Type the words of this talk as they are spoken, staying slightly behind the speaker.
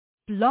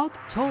Blog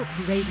Talk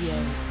Radio.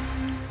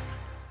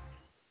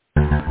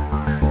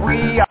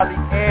 We are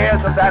the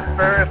heirs of that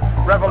first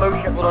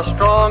revolution. Will a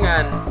strong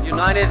and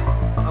united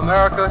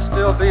America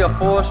still be a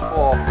force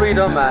for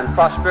freedom and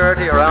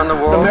prosperity around the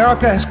world?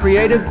 America has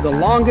created the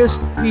longest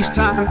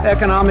peacetime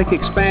economic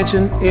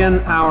expansion in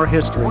our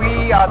history.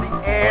 We are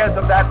the heirs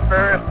of that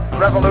first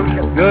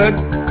revolution. Good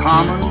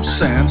common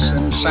sense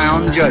and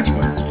sound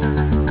judgment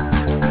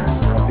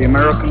of the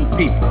American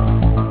people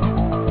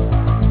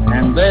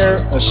and their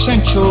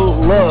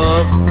essential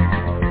love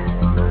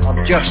of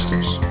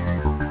justice.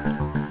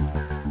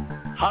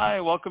 Hi,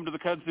 welcome to the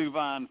Kudzu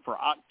Vine for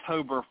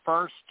October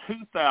 1st,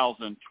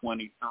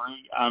 2023.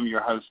 I'm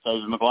your host,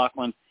 David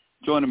McLaughlin.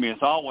 Joining me as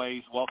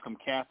always, welcome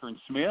Catherine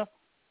Smith.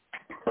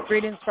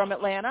 Greetings from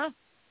Atlanta.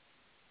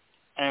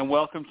 And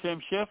welcome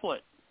Tim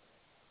Shiflett.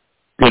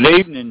 Good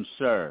evening,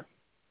 sir.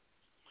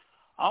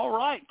 All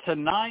right,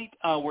 tonight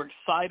we're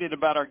excited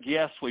about our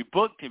guest. We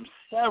booked him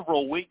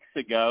several weeks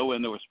ago,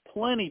 and there was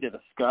plenty to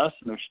discuss,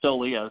 and there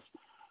still is.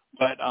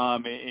 But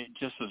it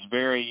just was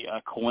very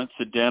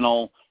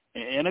coincidental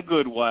in a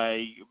good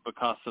way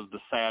because of the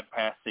sad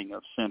passing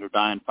of Senator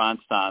Dianne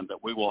Feinstein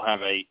that we will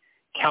have a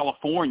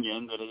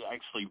Californian that has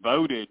actually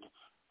voted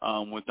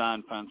with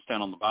Dianne Feinstein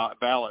on the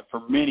ballot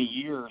for many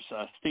years,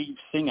 Steve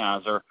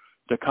Singiser,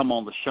 to come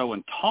on the show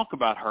and talk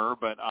about her.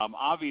 But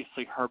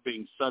obviously her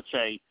being such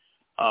a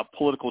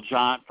political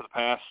giant for the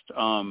past,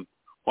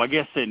 I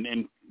guess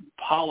in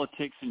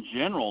politics in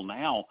general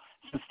now,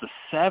 since the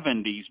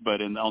 70s,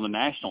 but on the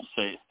national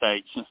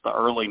stage since the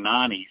early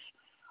 90s,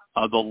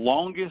 the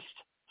longest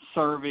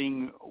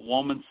serving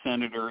woman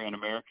senator in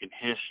American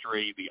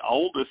history, the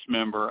oldest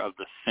member of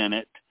the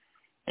Senate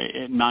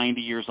at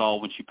 90 years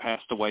old when she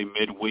passed away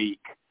midweek.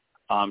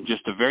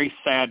 Just a very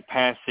sad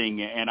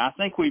passing. And I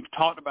think we've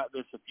talked about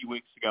this a few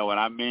weeks ago, and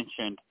I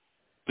mentioned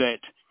that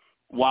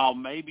while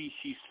maybe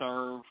she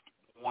served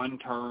one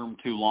term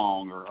too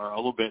long or a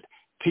little bit,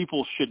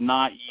 people should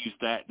not use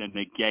that to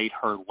negate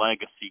her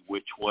legacy,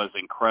 which was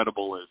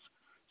incredible as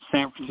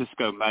San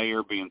Francisco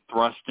mayor, being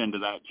thrust into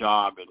that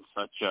job in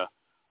such a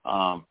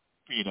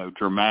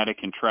dramatic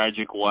and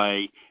tragic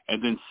way,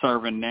 and then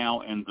serving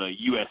now in the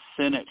U.S.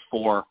 Senate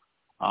for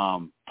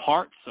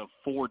parts of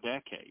 4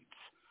 decades.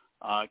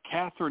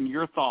 Catherine,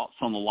 your thoughts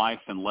on the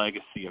life and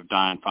legacy of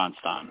Dianne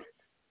Feinstein?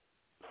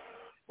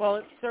 Well,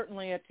 it's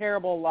certainly a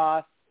terrible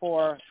loss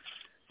for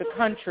the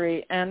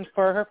country and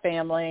for her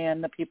family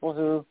and the people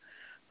who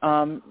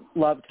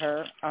loved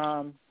her.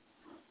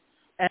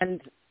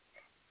 And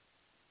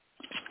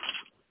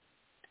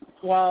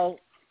while,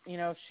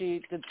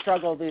 she did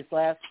struggle these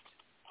last,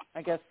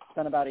 I guess it's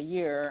been about a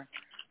year,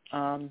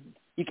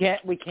 we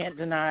can't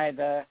deny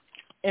the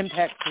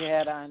impact she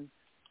had on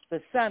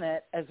the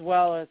Senate as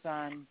well as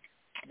on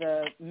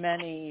the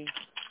many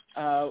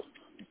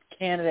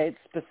candidates,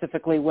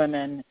 specifically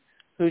women,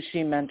 who she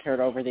mentored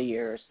over the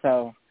years.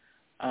 So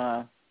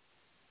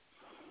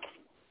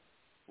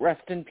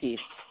rest in peace.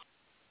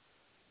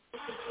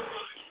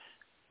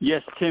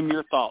 Yes, Tim,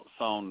 your thoughts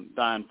on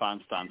Dianne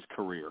Feinstein's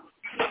career?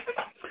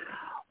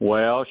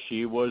 Well,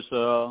 she was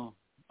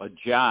a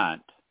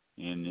giant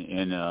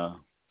in a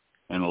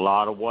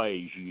lot of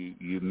ways.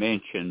 You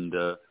mentioned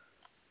the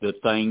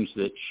things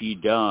that she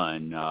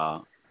done,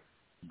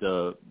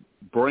 the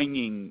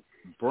bringing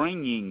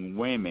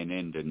women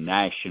into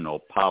national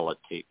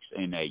politics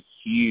in a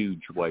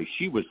huge way.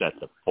 She was at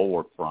the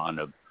forefront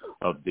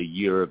of the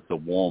Year of the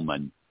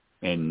Woman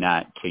in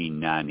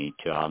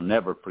 1992. I'll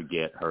never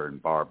forget her and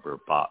Barbara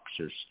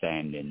Boxer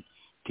standing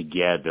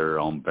together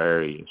on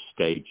various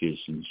stages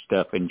and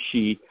stuff. And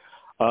she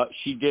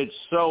did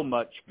so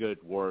much good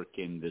work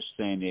in the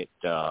Senate.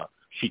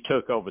 She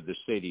took over the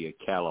city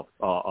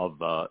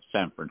of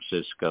San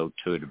Francisco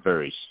to a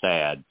very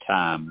sad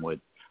time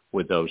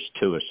with those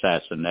 2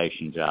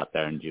 assassinations out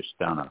there, and just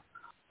done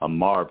a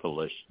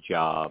marvelous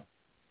job.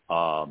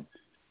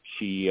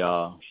 She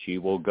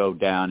will go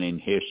down in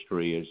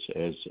history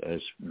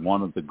as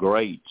one of the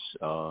greats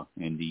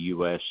in the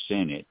U.S.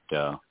 Senate.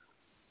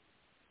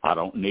 I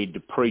don't need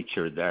to preach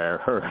her there.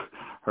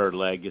 Her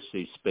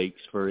legacy speaks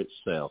for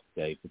itself,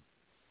 David.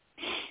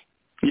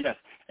 Yes,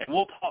 and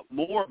we'll talk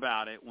more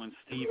about it when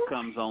Steve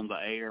comes on the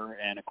air.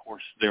 And, of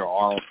course, there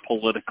are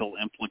political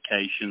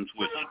implications,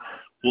 which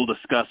we'll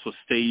discuss with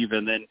Steve,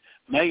 and then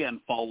may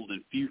unfold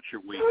in future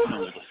weeks, and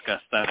we'll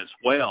discuss that as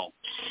well.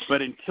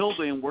 But until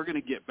then, we're going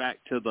to get back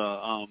to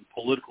the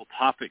political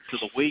topics of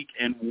the week,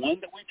 and one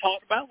that we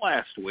talked about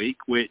last week,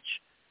 which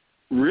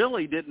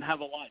really didn't have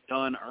a lot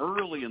done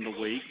early in the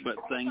week, but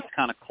things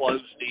kind of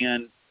closed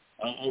in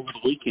over the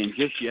weekend.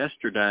 Just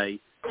yesterday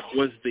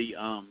was the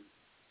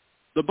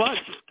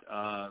budget.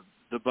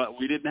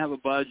 We didn't have a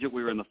budget.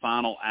 We were in the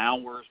final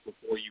hours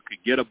before you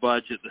could get a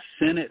budget. The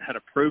Senate had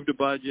approved a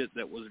budget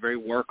that was very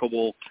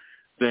workable,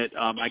 that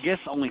I guess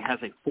only has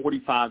a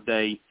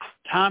 45-day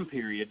time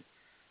period.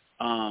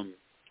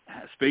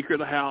 Speaker of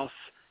the House,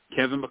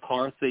 Kevin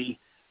McCarthy,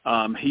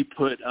 he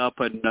put up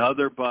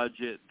another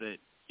budget that,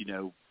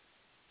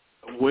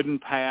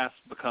 wouldn't pass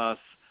because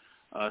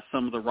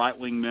some of the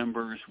right-wing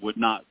members would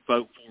not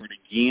vote for it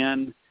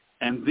again.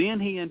 And then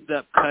he ended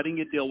up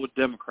cutting a deal with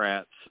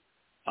Democrats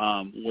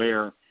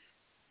where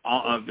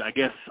I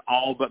guess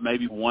all but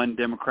maybe one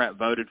Democrat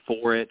voted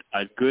for it.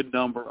 A good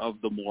number of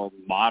the more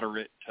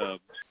moderate to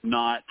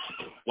not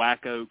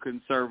wacko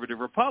conservative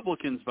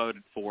Republicans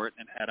voted for it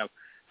and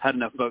had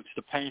enough votes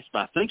to pass. But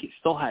I think it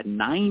still had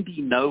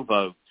 90 no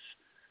votes.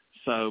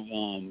 So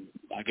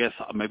I guess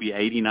maybe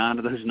 89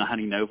 of those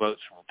 90 no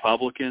votes were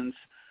Republicans.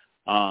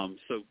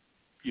 So,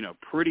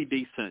 pretty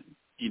decent,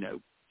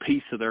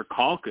 piece of their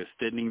caucus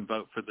didn't even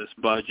vote for this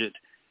budget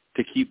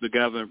to keep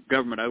the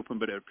government open,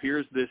 but it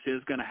appears this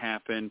is going to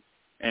happen,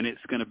 and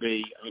it's going to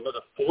be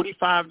another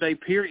 45-day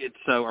period.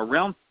 So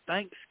around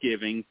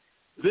Thanksgiving,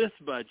 this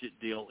budget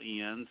deal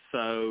ends.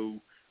 So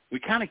we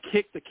kind of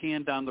kick the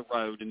can down the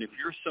road, and if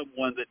you're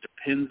someone that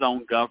depends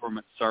on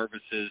government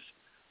services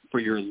for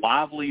your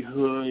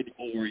livelihood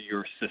or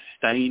you're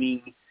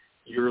sustaining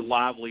your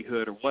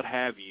livelihood or what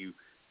have you,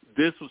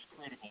 this was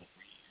critical for you.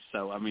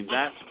 So,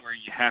 that's where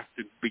you have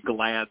to be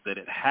glad that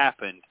it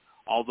happened,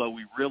 although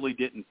we really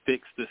didn't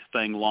fix this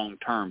thing long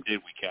term, did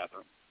we,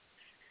 Catherine?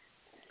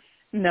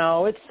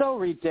 No, it's so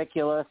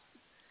ridiculous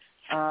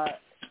to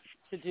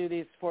do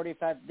these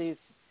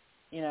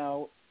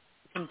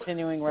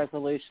continuing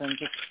resolutions.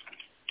 It's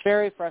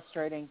very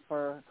frustrating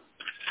for,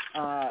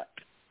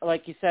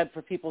 like you said,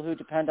 for people who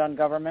depend on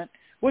government,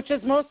 which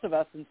is most of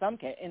us in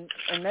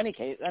many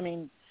cases.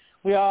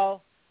 We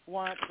all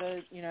want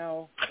the,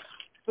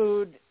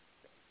 food.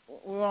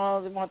 We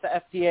all want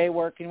the FDA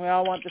working. We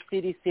all want the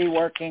CDC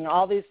working.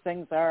 All these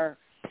things are,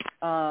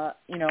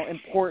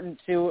 important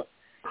to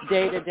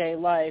day-to-day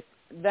life.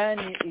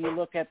 Then you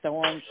look at the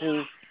ones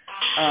who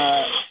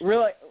are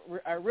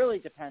really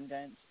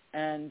dependent,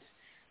 and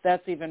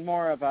that's even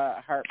more of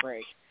a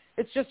heartbreak.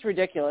 It's just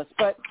ridiculous.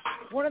 But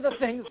one of the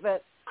things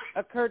that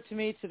occurred to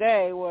me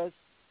today was,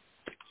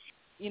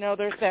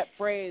 there's that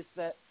phrase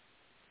that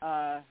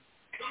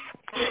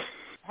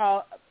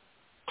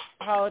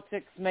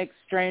politics makes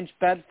strange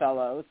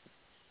bedfellows.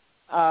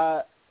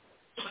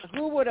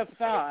 Who would have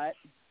thought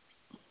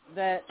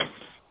that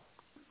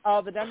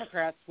all the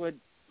Democrats would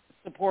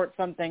support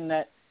something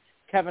that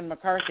Kevin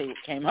McCarthy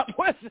came up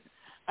with?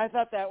 I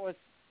thought that was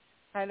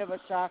kind of a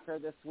shocker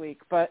this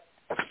week, but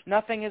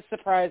nothing is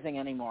surprising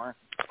anymore.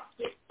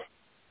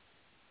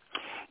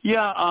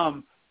 Yeah,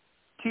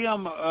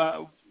 Tim,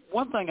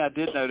 one thing I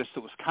did notice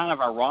that was kind of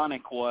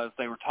ironic was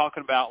they were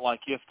talking about,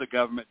 like, if the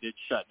government did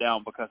shut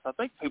down, because I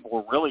think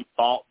people really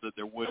thought that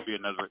there would be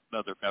another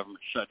government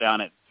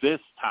shutdown at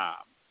this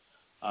time,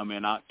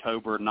 in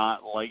October,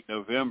 not late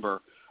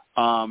November.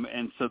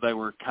 And so they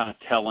were kind of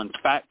telling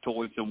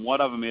factoids, and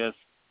one of them is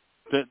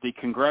that the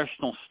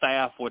congressional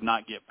staff would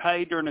not get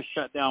paid during a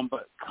shutdown,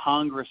 but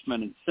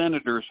congressmen and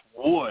senators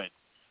would.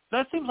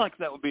 That seems like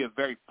that would be a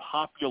very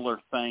popular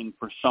thing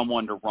for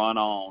someone to run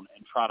on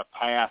and try to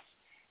pass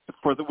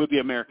with the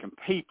American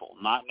people,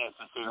 not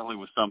necessarily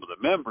with some of the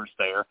members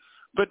there,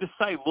 but to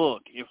say,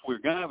 look, if we're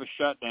going to have a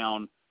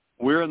shutdown,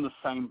 we're in the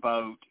same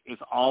boat as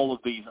all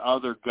of these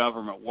other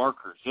government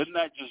workers. Isn't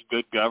that just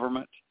good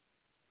government?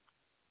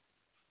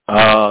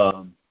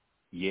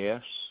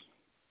 Yes.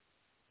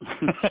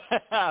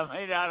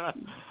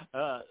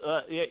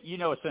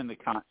 It's in the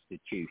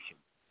Constitution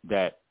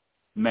that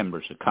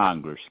members of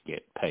Congress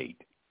get paid.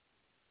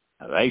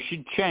 They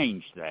should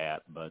change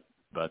that, but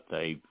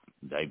they've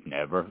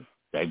never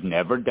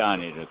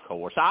done it. Of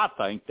course, I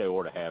think they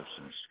ought to have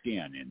some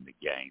skin in the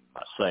game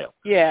myself.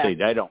 Yeah. See,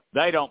 they don't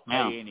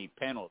pay any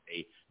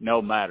penalty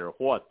no matter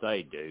what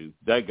they do.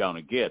 They're going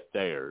to get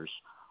theirs.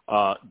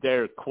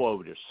 They're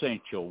quote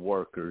essential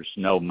workers,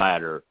 no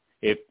matter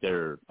if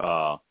they're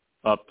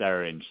up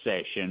there in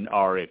session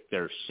or if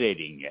they're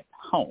sitting at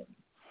home,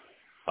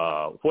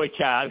 which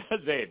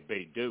they'd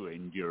be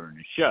doing during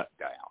the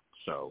shutdown.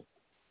 So,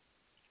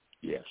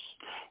 yes.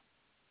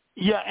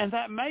 Yeah, and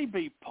that may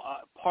be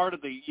part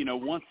of the,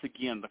 once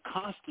again, the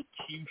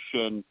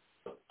Constitution.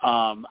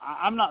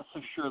 I'm not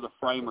so sure the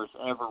framers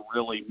ever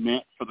really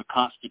meant for the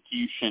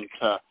Constitution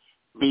to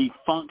be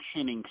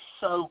functioning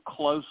so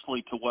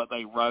closely to what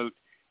they wrote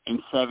in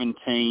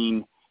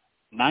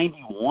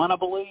 1791, I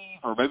believe,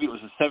 or maybe it was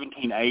the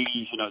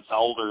 1780s. It's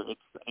older.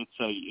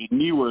 It's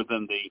newer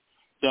than the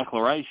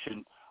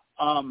Declaration.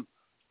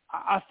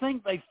 I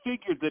think they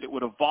figured that it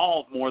would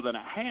evolve more than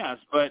it has,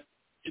 but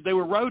they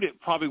wrote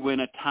it probably in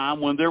a time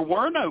when there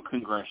were no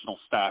congressional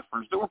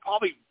staffers. There were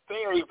probably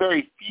very,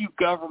 very few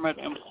government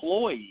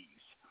employees.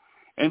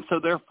 And so,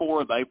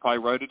 therefore, they probably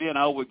wrote it in,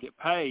 we'll get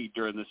paid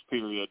during this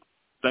period.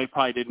 They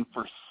probably didn't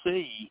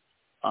foresee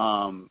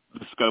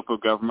the scope of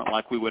government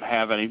like we would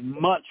have in a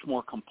much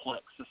more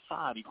complex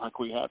society like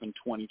we have in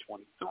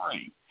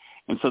 2023.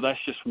 And so that's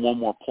just one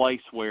more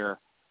place where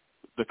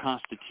the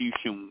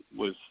Constitution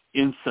was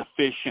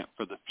insufficient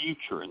for the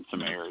future in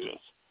some areas.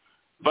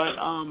 But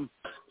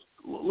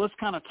let's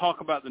kind of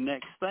talk about the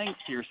next things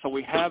here. So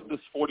we have this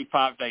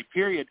 45-day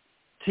period.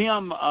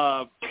 Tim,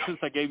 since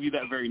I gave you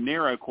that very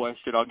narrow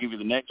question, I'll give you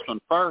the next one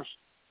first.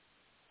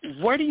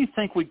 Where do you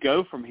think we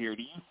go from here?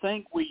 Do you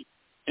think we,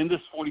 in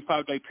this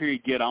 45-day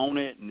period, get on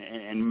it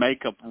and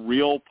make a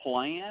real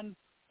plan?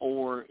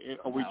 or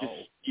are we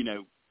just,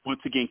 once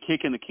again,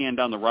 kicking the can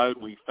down the road?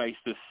 We face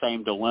this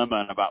same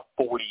dilemma in about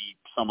 40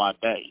 some odd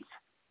days.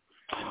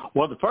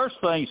 Well, the first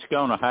thing's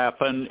going to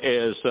happen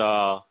is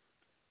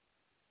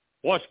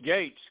what's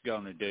Gates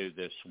going to do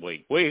this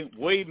week?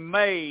 We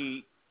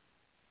may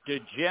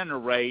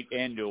degenerate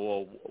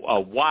into a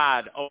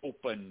wide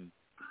open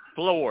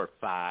floor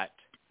fight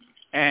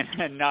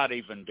and not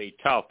even be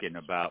talking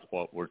about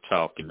what we're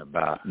talking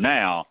about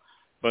now,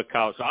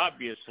 because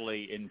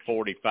obviously in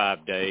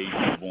 45 days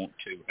you want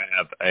to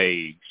have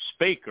a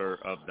Speaker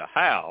of the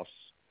House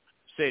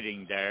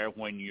sitting there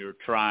when you're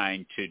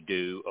trying to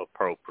do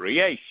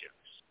appropriations.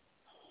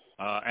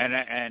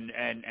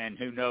 And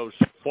who knows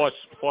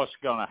what's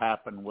going to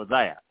happen with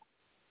that.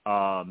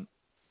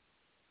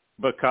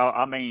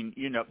 Because,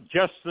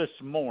 just this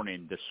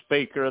morning, the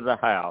Speaker of the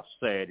House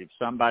said, if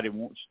somebody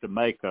wants to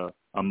make a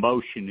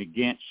motion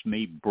against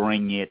me,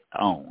 bring it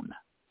on.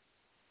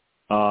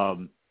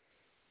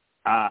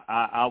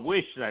 I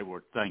wish they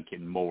were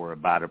thinking more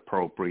about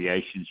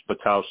appropriations,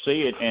 because,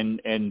 see, it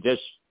in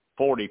this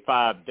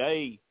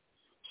 45-day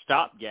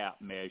stopgap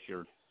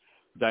measure,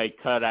 they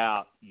cut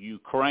out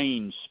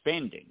Ukraine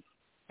spending.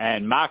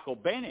 And Michael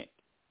Bennet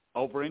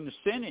over in the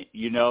Senate,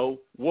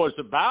 was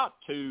about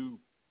to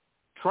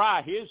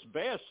try his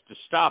best to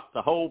stop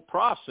the whole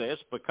process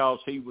because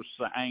he was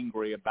so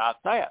angry about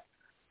that.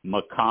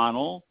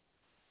 McConnell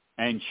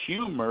and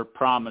Schumer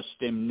promised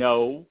him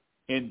no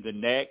in the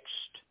next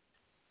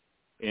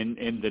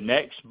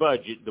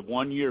budget, the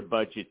 1-year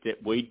budget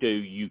that we do,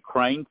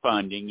 Ukraine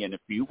funding in a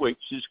few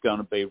weeks is going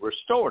to be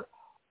restored.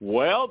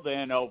 Well,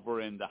 then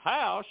over in the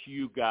House,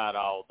 you got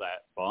all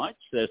that bunch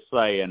that's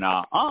saying,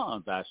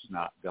 that's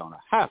not going to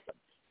happen.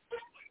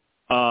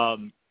 I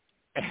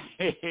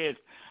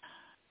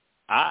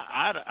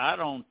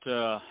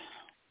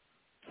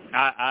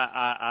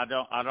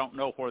don't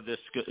know where this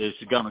is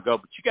going to go,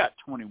 but you got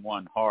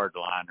 21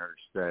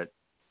 hardliners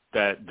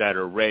that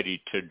are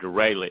ready to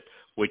derail it,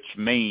 which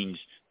means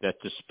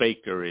that the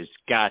Speaker has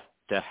got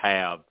to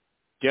have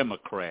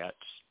Democrats,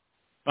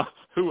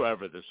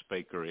 whoever the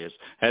Speaker is,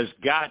 has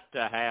got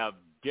to have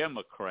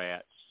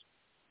Democrats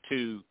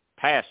to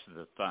pass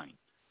the thing.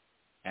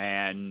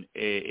 And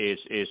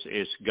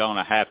it's going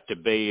to have to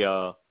be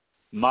a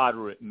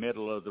moderate,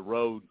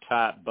 middle-of-the-road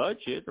type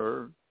budget,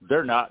 or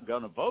they're not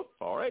going to vote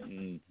for it,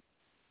 and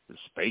the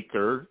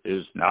Speaker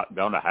is not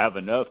going to have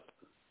enough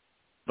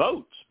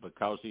votes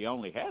because he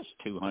only has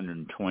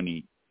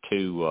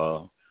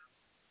 222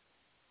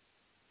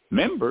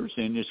 members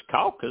in his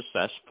caucus.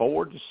 That's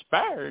 4 to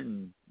spare,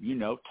 and,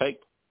 take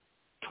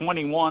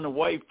 21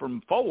 away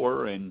from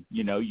 4, and,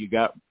 you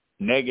got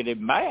negative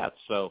math.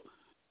 So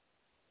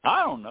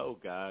I don't know,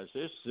 guys.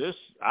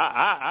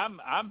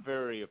 I'm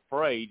very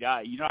afraid.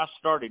 I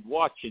started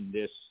watching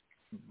this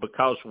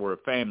because we're a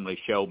family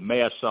show,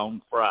 Mess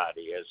on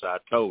Friday, as I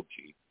told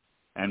you,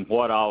 and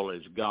what all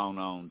has gone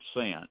on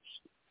since.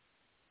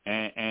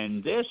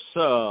 And this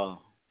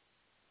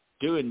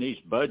doing these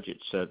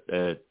budgets at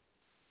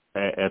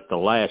the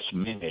last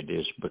minute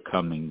is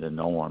becoming the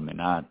norm,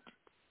 and I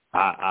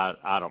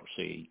don't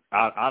see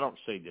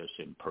this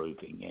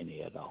improving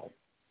any at all.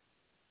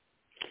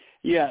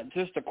 Yeah,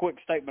 just a quick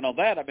statement on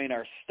that.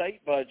 Our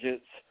state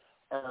budgets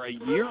are a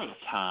year at a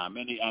time,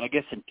 and I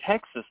guess in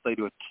Texas they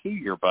do a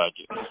 2-year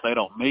budget because they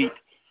don't meet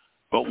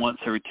but once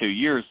every 2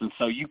 years, and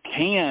so you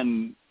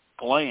can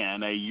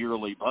plan a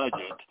yearly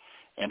budget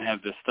and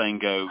have this thing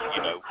go,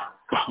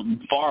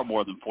 far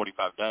more than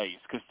 45 days,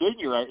 because then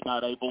you're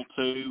not able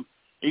to,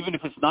 even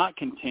if it's not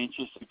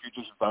contentious, if you're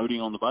just voting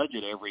on the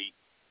budget every,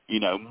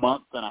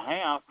 month and a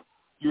half,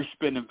 you're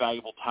spending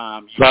valuable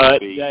time.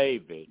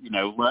 David,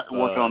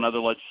 working on other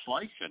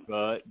legislation.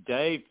 But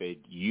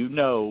David,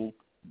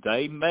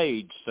 they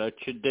made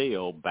such a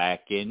deal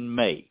back in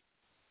May.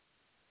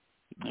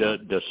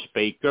 The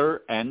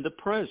Speaker and the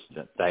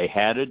President, they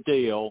had a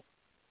deal,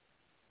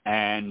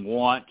 and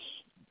once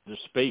the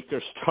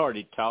Speaker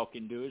started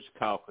talking to his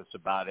caucus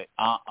about it,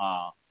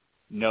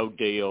 no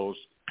deals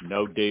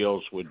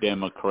with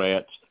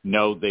Democrats,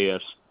 no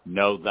this,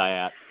 no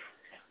that.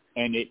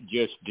 And it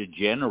just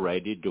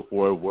degenerated to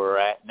where we're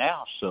at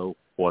now. So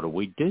what do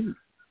we do?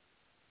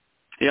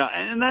 Yeah,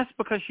 and that's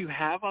because you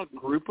have a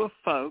group of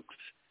folks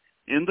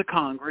in the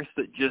Congress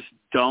that just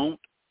don't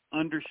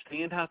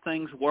understand how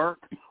things work,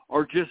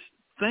 or just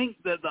think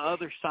that the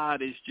other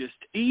side is just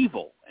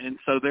evil. And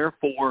so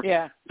therefore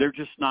they're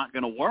just not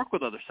going to work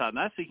with the other side. And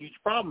that's a huge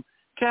problem.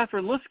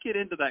 Catherine, let's get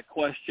into that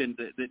question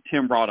that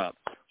Tim brought up.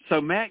 So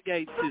Matt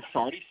Gaetz has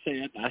already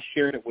said, I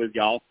shared it with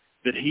y'all,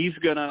 that he's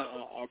going to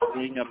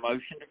bring a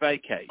motion to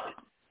vacate.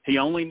 He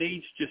only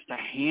needs just a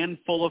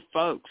handful of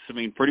folks.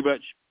 Pretty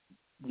much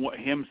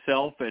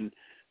himself and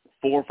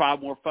 4 or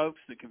 5 more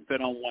folks that can fit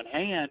on one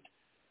hand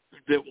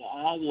that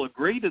will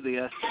agree to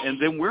this,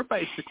 and then we're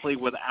basically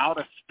without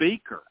a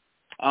speaker.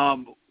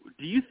 Do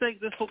you think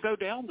this will go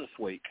down this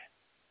week?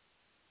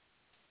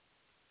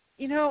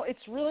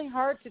 It's really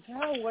hard to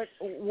tell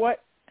what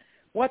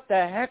the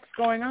heck's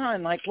going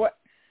on.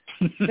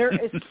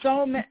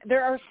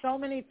 There are so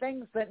many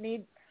things that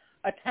need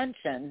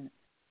attention,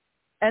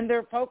 And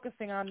they're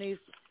focusing on these,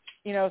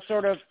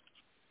 sort of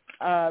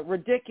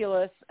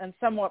ridiculous and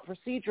somewhat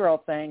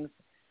procedural things.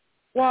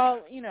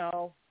 While,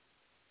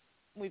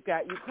 we've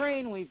got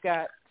Ukraine, we've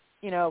got,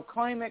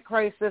 climate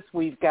crisis,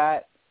 we've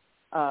got,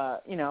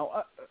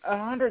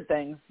 100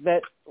 things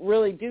that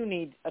really do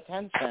need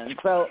attention.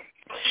 So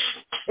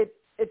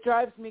it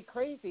drives me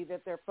crazy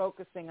that they're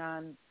focusing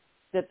on,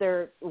 that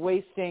they're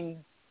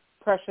wasting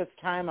precious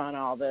time on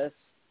all this,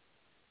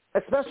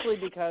 especially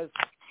because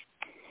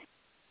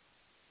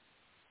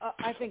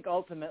I think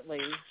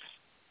ultimately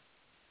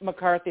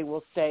McCarthy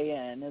will stay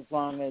in as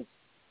long as,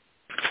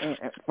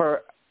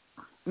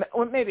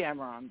 maybe I'm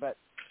wrong, but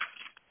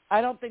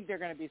I don't think they're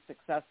going to be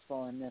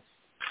successful in this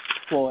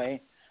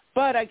ploy.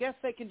 But I guess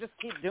they can just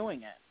keep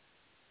doing it.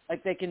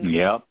 Like they can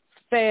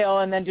fail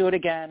and then do it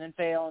again and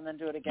fail and then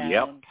do it again.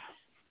 Yep.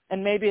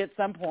 And maybe at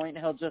some point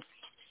he'll just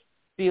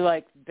be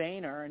like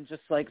Boehner and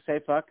just like say,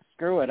 fuck,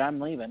 screw it, I'm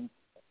leaving.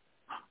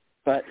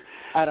 But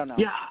I don't know.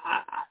 Yeah,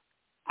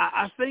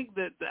 I think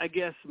that, I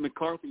guess,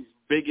 McCarthy's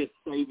biggest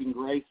saving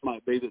grace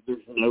might be that there's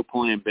no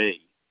plan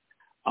B.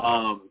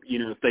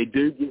 If they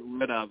do get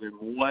rid of him,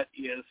 what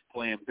is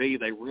plan B?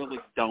 They really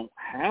don't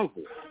have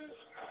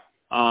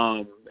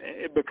one.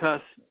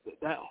 Because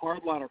that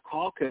hardliner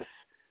caucus,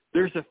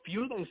 there's a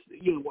few of those,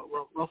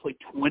 roughly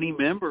 20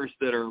 members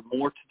that are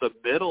more to the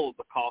middle of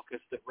the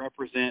caucus that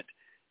represent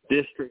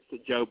districts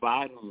that Joe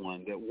Biden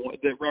won,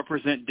 that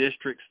represent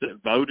districts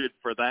that voted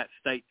for that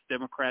state's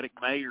Democratic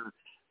mayor,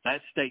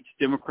 that state's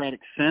Democratic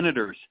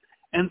senators.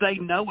 And they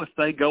know if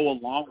they go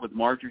along with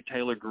Marjorie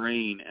Taylor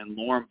Greene and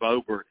Lauren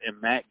Boebert and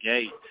Matt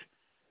Gaetz,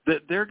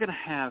 that they're going to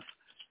have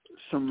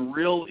some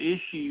real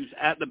issues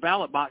at the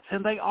ballot box.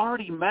 And they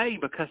already may,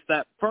 because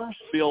that first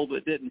bill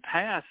that didn't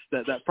pass,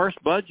 that first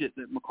budget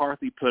that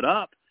McCarthy put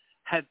up,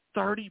 had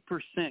 30%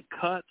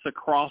 cuts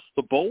across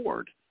the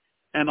board.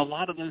 And a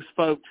lot of those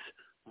folks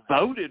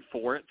voted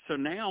for it. So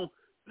now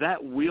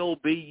that will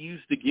be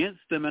used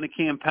against them in a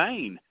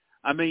campaign.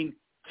 I mean,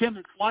 Tim,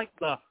 it's like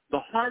the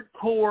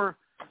hardcore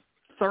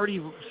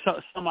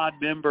 30-some-odd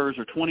members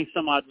or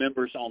 20-some-odd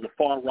members on the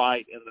far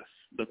right and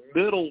the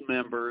middle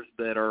members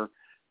that are,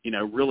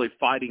 really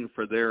fighting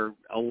for their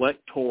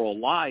electoral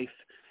life.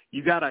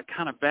 You got to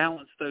kind of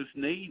balance those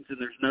needs, and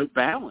there's no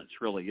balance,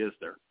 really, is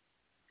there?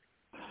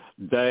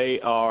 They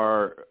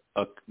are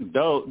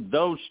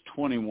those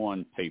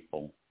 21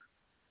 people.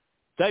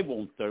 They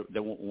want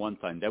one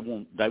thing. They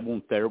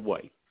want their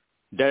way.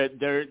 They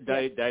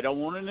don't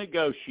want to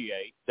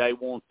negotiate. They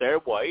want their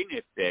way, and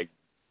if they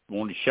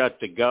want to shut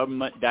the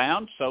government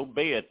down, so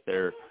be it.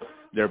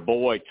 Their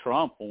boy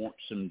Trump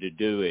wants them to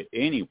do it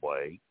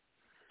anyway.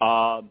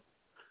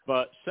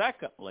 But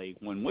secondly,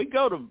 when they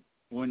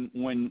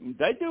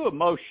do a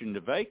motion to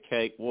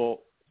vacate,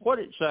 well, what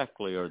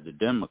exactly are the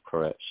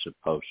Democrats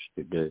supposed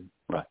to do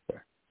right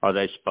there? Are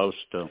they supposed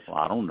to,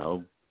 I don't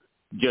know,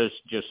 just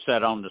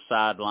sit on the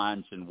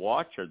sidelines and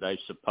watch? Are they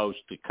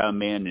supposed to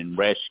come in and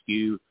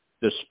rescue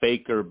the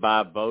speaker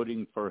by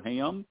voting for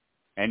him?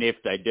 And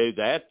if they do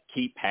that,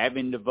 keep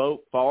having to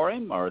vote for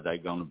him? Or are they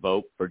going to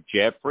vote for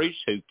Jeffries,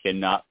 who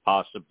cannot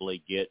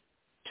possibly get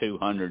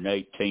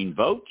 218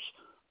 votes?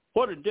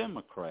 What do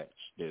Democrats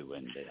do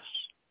in this?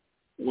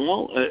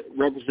 Well,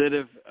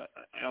 Representative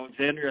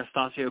Alexandria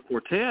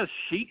Ocasio-Cortez,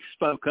 she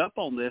spoke up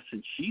on this,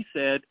 and she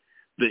said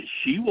that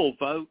she will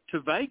vote to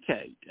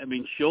vacate. I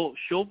mean, she'll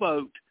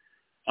vote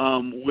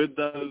with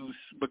those,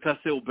 because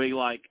it'll be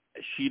like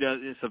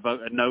it's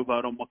a no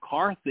vote on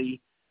McCarthy,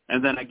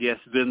 and then I guess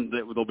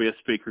there'll be a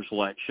speaker's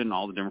election.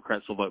 All the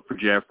Democrats will vote for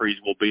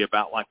Jeffries. We'll be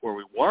about like where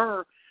we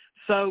were.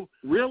 So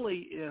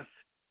really,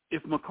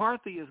 if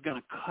McCarthy is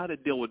going to cut a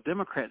deal with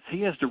Democrats,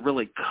 he has to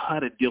really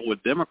cut a deal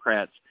with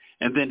Democrats,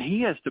 and then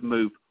he has to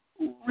move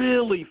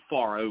really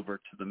far over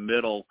to the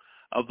middle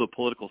of the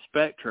political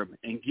spectrum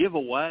and give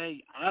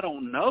away I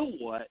don't know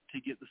what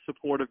to get the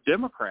support of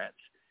Democrats.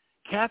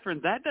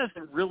 Catherine, that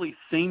doesn't really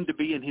seem to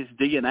be in his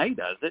DNA,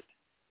 does it?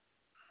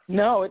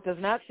 No, it does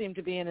not seem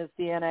to be in his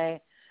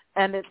DNA,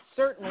 and it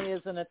certainly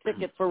isn't a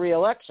ticket for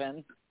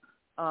re-election.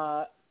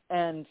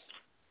 And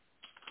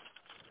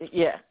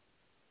yeah.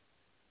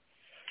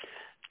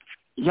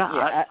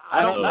 Yeah,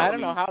 I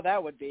don't know how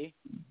that would be.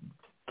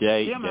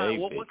 Jim,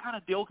 what kind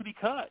of deal could he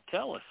cut?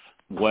 Tell us.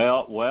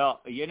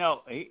 Well, he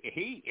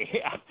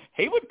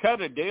would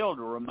cut a deal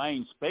to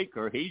remain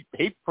speaker. He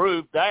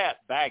proved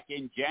that back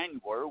in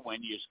January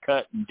when he was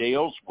cutting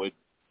deals with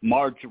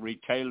Marjorie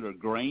Taylor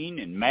Greene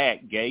and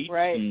Matt Gaetz,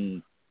 right,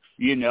 and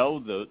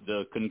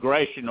the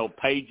congressional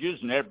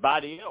pages and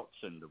everybody else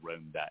in the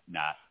room that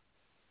night.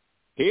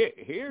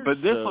 Here's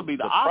but this will be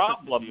the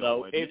problem, deal,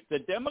 though. If the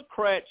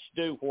Democrats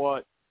do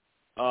what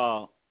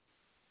AOC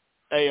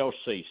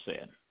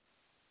said,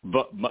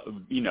 but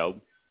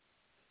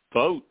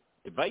vote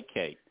to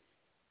vacate,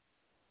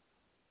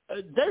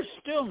 there's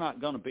still not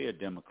going to be a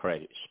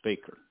Democratic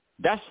speaker.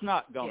 That's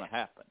not going to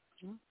happen.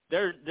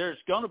 There's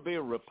going to be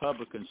a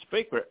Republican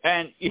speaker,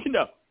 and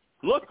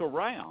look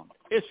around.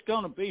 It's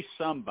going to be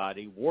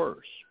somebody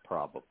worse,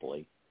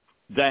 probably,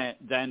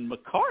 than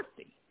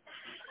McCarthy.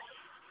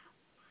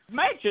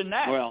 Imagine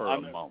that for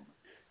a moment.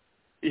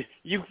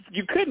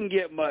 you couldn't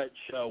get much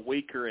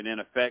weaker and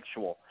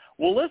ineffectual.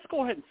 Well, let's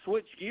go ahead and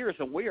switch gears,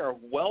 and we are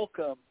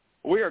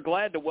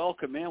glad to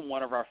welcome in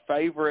one of our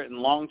favorite and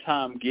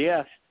longtime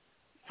guests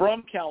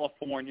from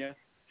California,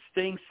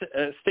 Steve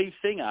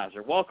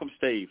Singiser. Welcome,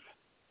 Steve.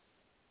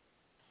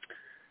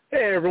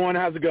 Hey, everyone.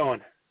 How's it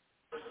going?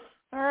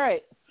 All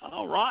right.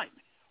 All right.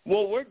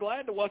 Well, we're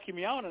glad to welcome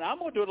you on, and I'm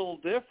going to do it a little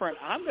different.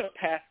 I'm going to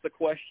pass the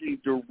question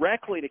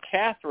directly to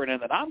Catherine,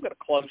 and then I'm going to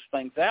close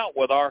things out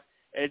with our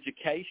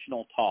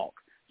educational talk.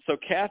 So,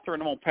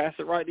 Catherine, I'm going to pass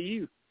it right to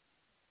you.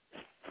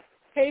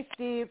 Hey,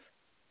 Steve.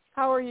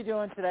 How are you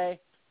doing today?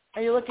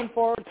 Are you looking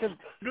forward to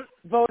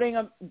voting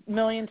 1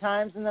 million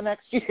times in the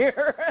next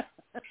year?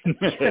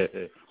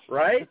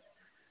 Right?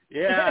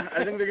 Yeah,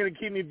 I think they're going to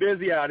keep me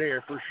busy out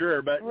here for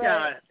sure. But, right.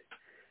 Yeah,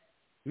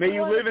 may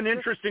you live in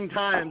interesting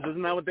times.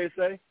 Isn't that what they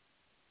say?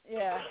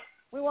 Yeah.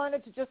 We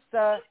wanted to just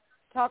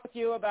talk with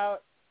you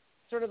about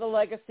sort of the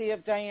legacy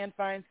of Dianne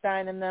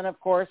Feinstein and then, of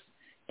course,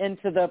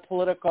 into the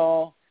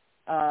political,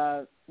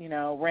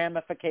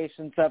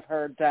 ramifications of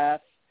her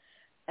death.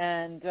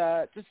 And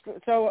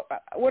so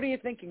what are you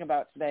thinking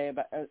about today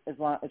about as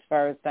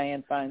far as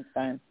Dianne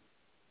Feinstein?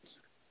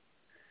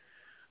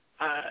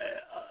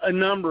 A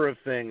number of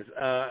things.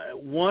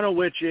 One of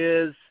which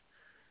is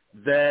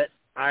that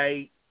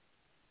I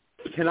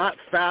cannot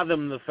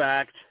fathom the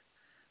fact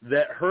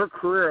that her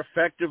career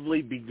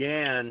effectively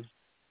began,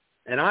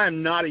 and I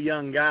am not a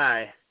young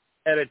guy,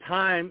 at a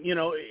time,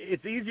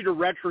 it's easy to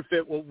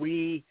retrofit what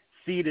we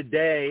see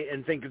today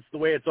and think it's the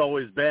way it's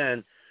always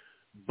been,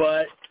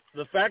 but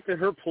the fact that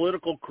her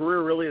political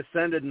career really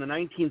ascended in the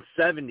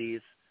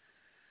 1970s,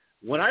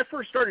 when I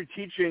first started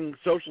teaching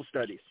social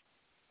studies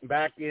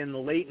back in the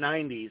late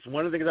 90s,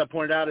 one of the things I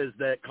pointed out is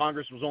that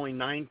Congress was only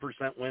 9%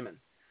 women.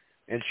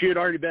 And she had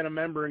already been a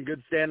member in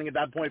good standing at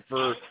that point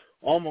for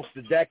almost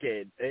a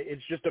decade.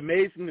 It's just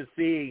amazing to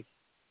see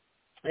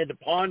and to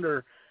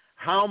ponder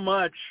how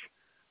much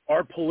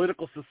our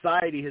political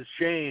society has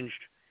changed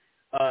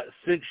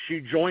since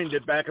she joined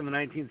it back in the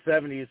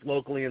 1970s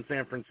locally in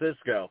San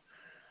Francisco.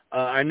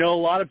 I know a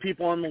lot of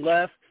people on the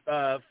left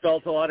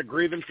felt a lot of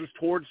grievances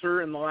towards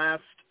her in the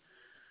last,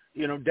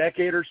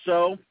 decade or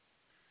so.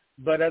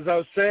 But as I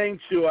was saying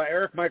to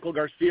Eric Michael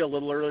Garcia a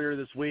little earlier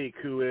this week,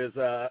 who is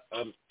a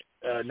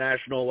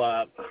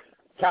national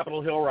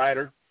Capitol Hill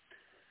writer,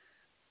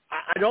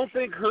 I don't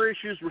think her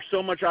issues were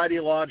so much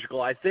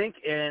ideological. I think,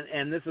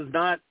 and this is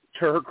not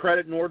to her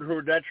credit nor to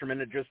her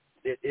detriment,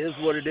 it is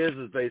what it is,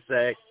 as they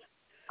say.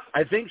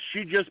 I think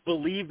she just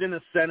believed in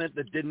a Senate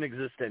that didn't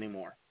exist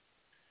anymore.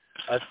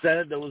 A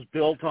Senate that was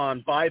built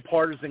on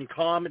bipartisan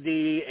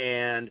comity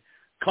and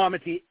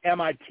comity,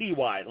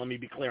 M-I-T-Y. Let me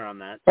be clear on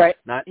that. Right.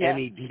 Not yeah.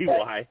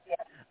 M-E-D-Y.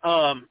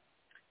 Yeah.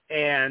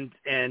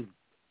 And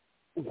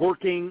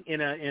working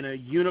in a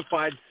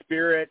unified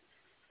spirit.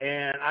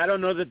 And I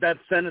don't know that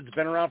Senate's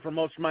been around for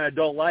most of my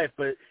adult life,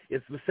 but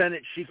it's the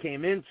Senate she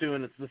came into,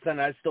 and it's the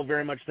Senate I still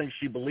very much think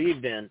she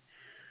believed in.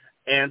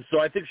 And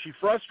so I think she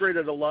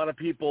frustrated a lot of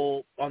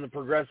people on the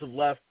progressive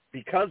left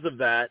because of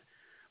that.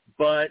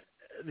 But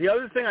the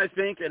other thing I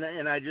think, and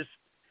I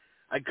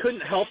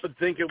couldn't help but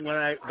think it when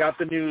I got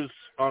the news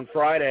on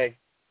Friday,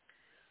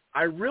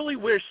 I really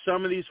wish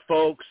some of these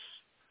folks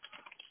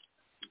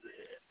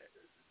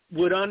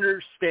would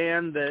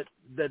understand that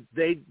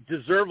they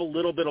deserve a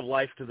little bit of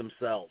life to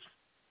themselves.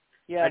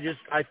 Yeah.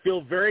 I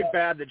feel very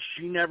bad that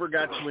she never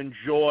got to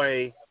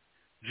enjoy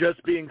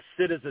just being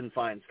citizen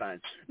Feinstein.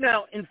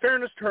 Now, in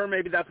fairness to her,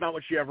 maybe that's not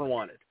what she ever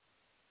wanted.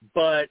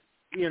 But,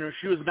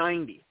 she was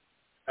 90.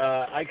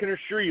 I can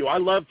assure you, I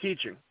love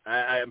teaching.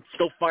 I'm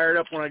still fired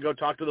up when I go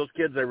talk to those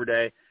kids every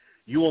day.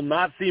 You will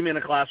not see me in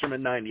a classroom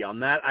at 90. On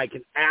that, I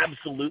can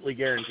absolutely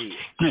guarantee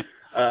you.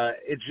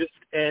 It's just,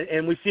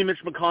 and we see Mitch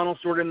McConnell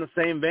sort of in the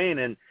same vein.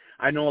 And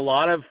I know a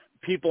lot of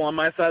people on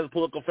my side of the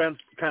political fence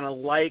kind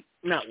of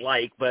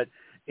but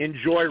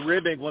enjoy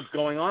ribbing what's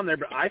going on there.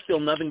 But I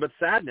feel nothing but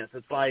sadness.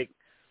 It's like,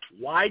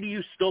 why do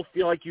you still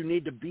feel like you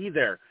need to be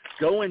there?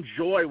 Go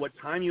enjoy what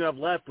time you have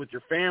left with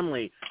your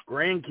family,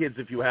 grandkids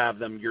if you have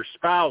them, your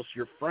spouse,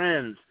 your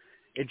friends.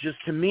 It just,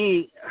 to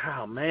me,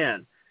 oh,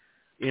 man,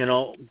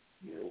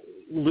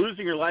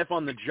 losing your life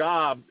on the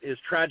job is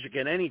tragic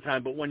at any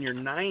time, but when you're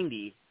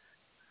 90,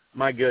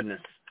 my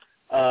goodness.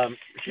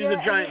 She's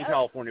a giant in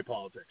California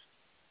politics.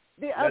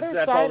 The other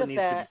side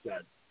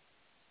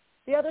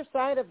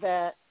of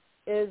that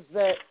is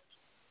that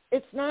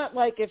it's not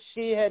like if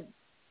she had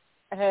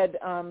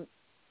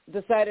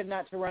decided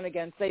not to run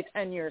again, say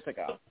 10 years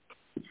ago,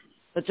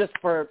 but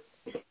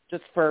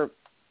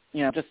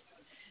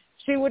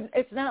she would.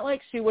 It's not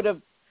like she would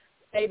have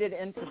faded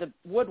into the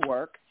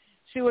woodwork.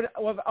 She would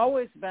have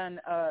always been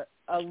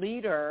a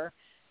leader,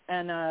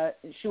 and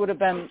she would have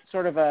been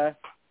sort of a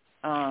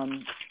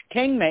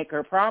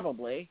kingmaker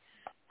probably,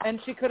 and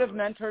she could have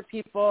mentored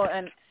people.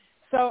 And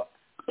so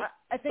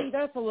I think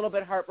that's a little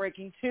bit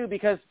heartbreaking too,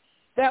 because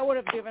that would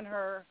have given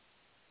her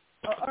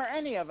or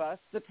any of us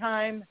the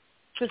time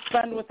to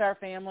spend with our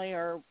family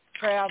or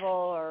travel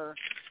or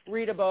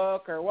read a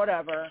book or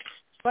whatever,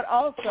 but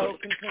also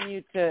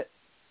continue to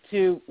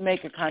to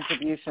make a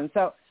contribution.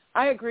 So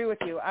I agree with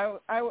you.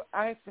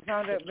 I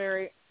found it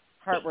very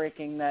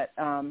heartbreaking that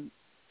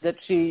that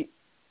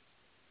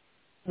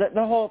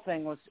the whole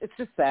thing was, it's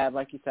just sad,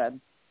 like you said.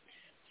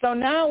 So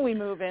now we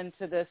move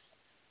into this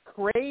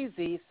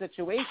crazy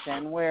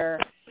situation where,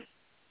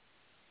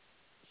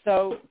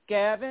 so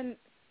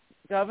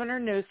Governor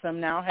Newsom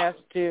now has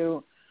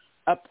to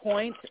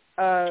appoint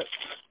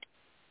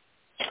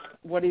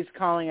what he's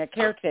calling a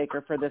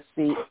caretaker for this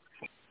seat,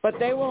 but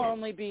they will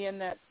only be in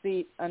that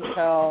seat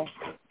until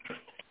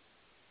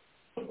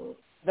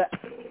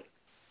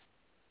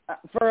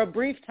for a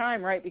brief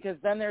time, right? Because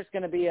then there's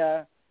going to be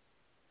a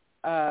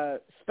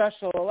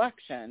special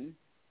election,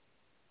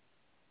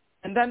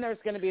 and then there's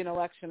going to be an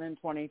election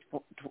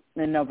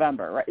in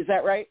November, right? Is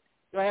that right?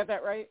 Do I have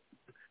that right?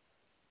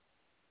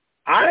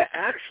 I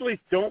actually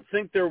don't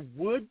think there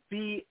would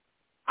be.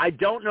 I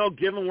don't know,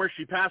 given where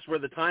she passed, where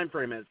the time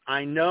frame is.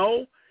 I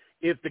know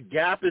if the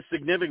gap is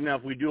significant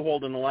enough, we do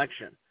hold an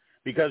election,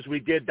 because we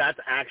did. That's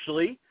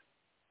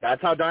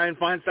how Dianne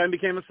Feinstein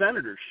became a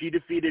senator. She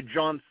defeated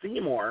John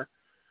Seymour,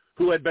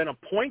 who had been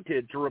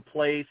appointed to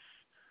replace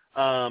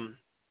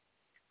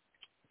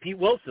Pete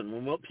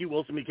Wilson when Pete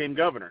Wilson became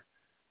governor.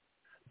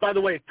 By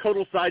the way,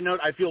 total side note,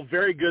 I feel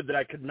very good that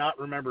I could not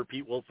remember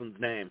Pete Wilson's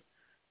name.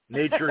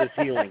 Nature is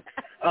healing.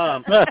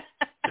 But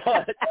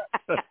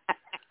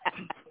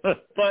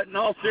in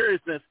all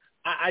seriousness,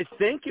 I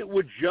think it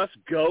would just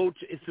go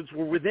to, since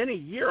we're within a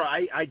year,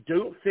 I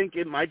don't think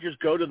it might just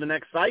go to the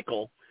next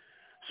cycle.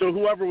 So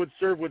whoever would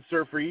serve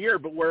for a year.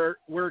 But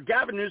where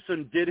Gavin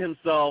Newsom did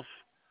himself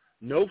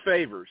no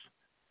favors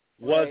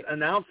was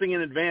announcing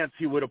in advance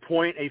he would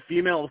appoint a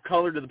female of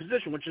color to the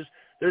position, which is,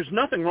 there's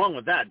nothing wrong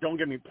with that.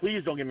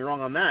 Please don't get me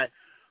wrong on that.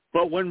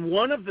 But when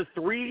one of the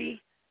three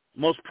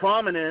most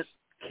prominent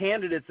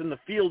candidates in the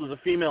field is a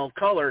female of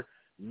color,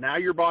 now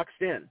you're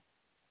boxed in.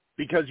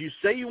 Because you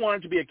say you want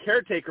it to be a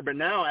caretaker, but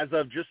now, as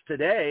of just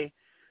today,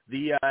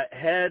 the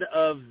head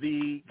of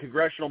the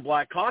Congressional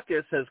Black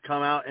Caucus has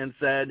come out and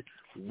said,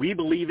 we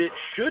believe it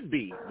should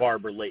be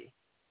Barbara Lee.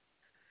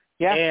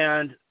 Yeah.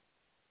 And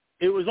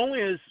it was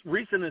only as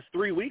recent as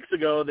 3 weeks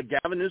ago that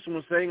Gavin Newsom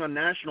was saying on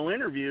national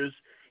interviews,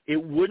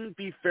 it wouldn't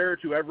be fair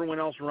to everyone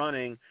else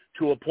running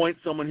to appoint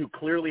someone who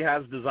clearly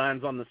has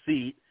designs on the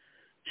seat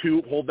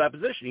to hold that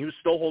position. He was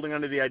still holding on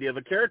to the idea of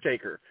a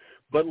caretaker.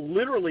 But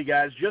literally,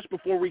 guys, just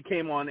before we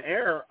came on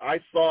air, I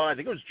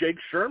think it was Jake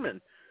Sherman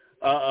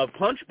of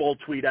Punchbowl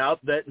tweet out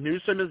that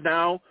Newsom has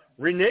now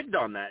reneged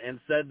on that and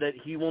said that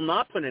he will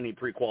not put any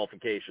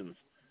pre-qualifications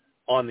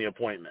on the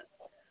appointment,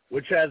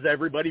 which has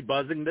everybody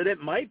buzzing that it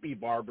might be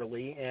Barbara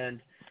Lee.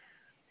 And,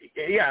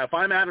 yeah, if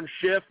I'm Adam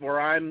Schiff or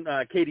I'm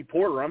Katie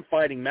Porter, I'm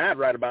fighting mad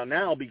right about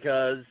now,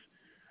 because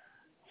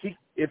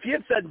if he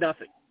had said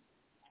nothing,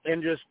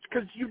 and just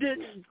because you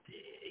didn't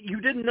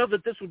know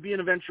that this would be an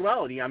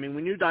eventuality. I mean,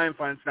 we knew Dianne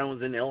Feinstein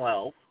was in ill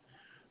health,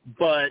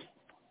 but,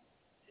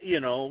 you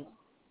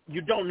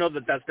don't know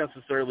that that's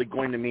necessarily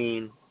going to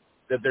mean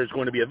that there's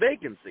going to be a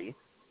vacancy.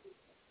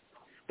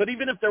 But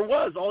even if there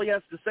was, all he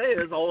has to say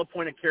is, I'll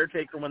appoint a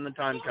caretaker when the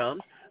time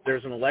comes.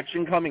 There's an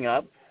election coming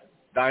up.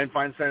 Dianne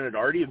Feinstein had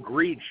already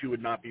agreed she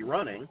would not be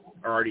running,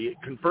 or already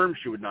confirmed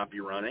she would not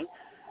be running.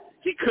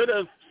 He could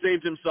have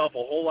saved himself a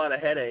whole lot of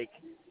headache.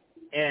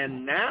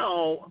 And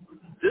now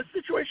this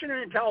situation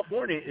here in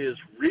California is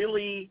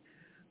really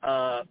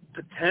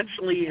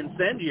potentially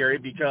incendiary,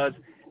 because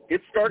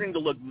it's starting to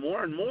look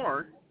more and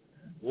more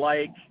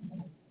like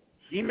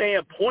he may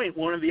appoint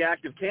one of the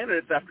active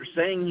candidates after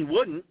saying he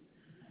wouldn't,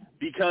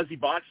 because he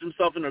boxed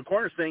himself into a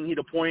corner saying he'd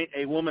appoint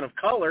a woman of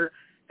color,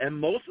 and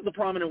most of the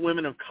prominent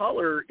women of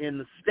color in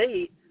the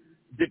state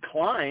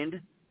declined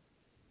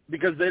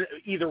because they,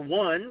 either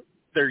one,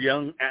 they're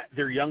young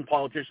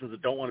politicians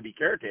that don't want to be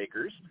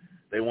caretakers.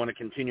 They want to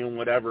continue in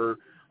whatever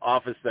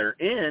office they're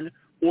in,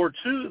 or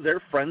two,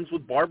 they're friends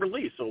with Barbara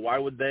Lee. So why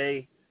would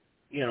they,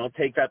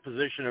 take that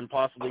position and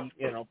possibly,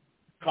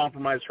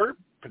 compromise her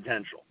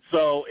potential?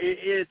 So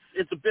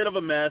it's a bit of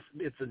a mess.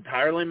 It's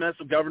entirely a mess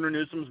of Governor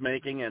Newsom's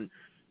making, and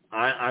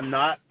I'm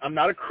not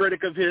a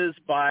critic of his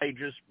by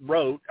just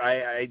rote.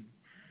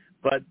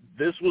 But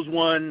this was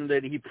one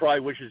that he probably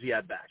wishes he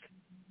had back.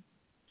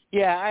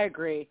 Yeah, I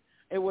agree.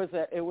 It was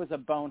a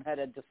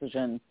boneheaded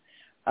decision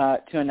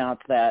to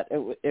announce that.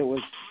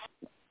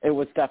 It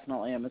was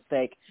definitely a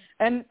mistake,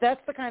 and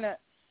that's the kind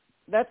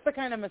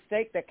of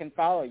mistake that can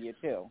follow you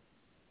too.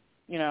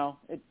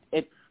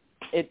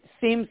 It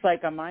seems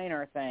like a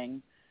minor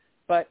thing,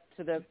 but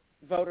to the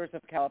voters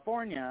of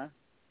California,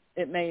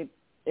 it may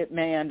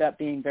end up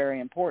being very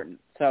important.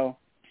 So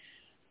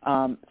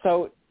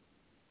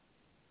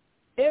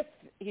if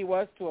he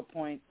was to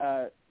appoint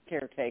a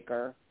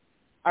caretaker,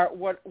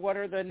 what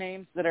are the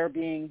names that are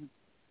being?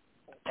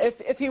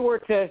 If he were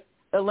to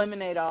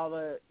eliminate all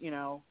the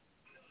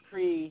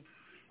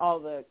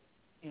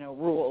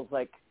rules,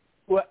 like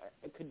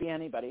it could be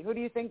anybody. Who do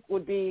you think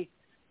would be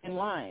in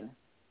line?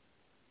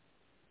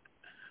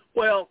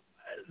 Well,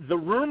 the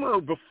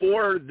rumor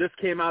before this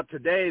came out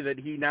today that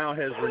he now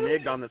has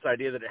reneged on this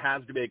idea that it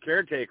has to be a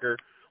caretaker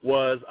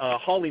was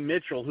Holly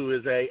Mitchell, who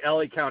is a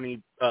L.A.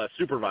 County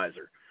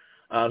supervisor,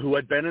 who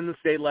had been in the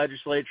state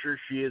legislature.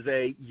 She is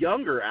a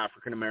younger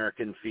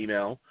African-American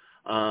female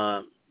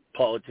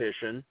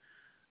politician.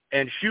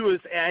 And she was,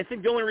 I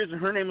think the only reason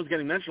her name was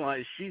getting mentioned a lot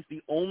is she's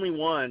the only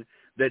one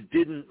that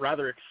didn't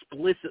rather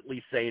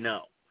explicitly say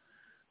no.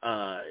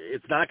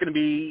 It's not going to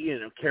be,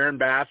 Karen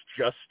Bass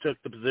just took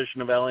the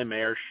position of LA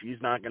mayor. She's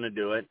not going to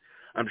do it.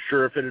 I'm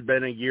sure if it had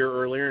been a year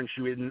earlier and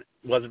she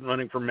wasn't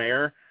running for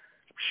mayor,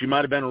 she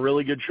might have been a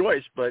really good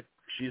choice, but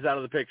she's out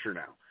of the picture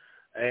now.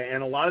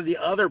 And a lot of the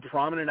other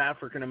prominent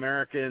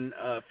African-American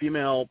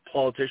female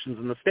politicians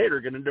in the state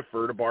are going to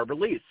defer to Barbara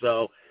Lee.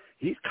 So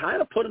he's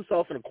kind of put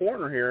himself in a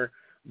corner here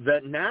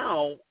that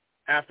now,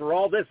 after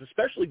all this,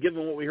 especially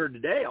given what we heard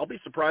today, I'll be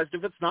surprised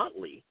if it's not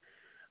Lee.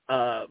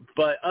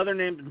 But other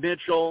names,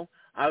 Mitchell,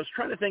 I was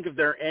trying to think if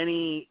there are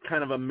any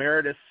kind of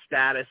emeritus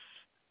status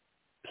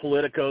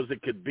politicos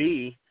it could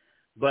be,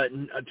 but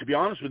to be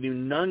honest with you,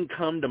 none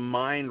come to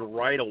mind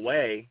right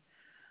away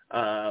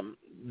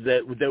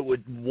that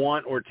would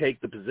want or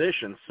take the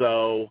position.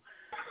 So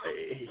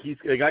he's,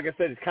 like I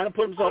said, he's kind of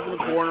put himself in the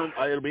corner.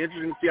 It'll be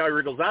interesting to see how he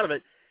wriggles out of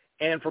it.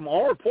 And from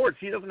all reports,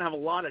 he doesn't have a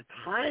lot of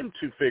time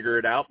to figure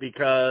it out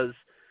because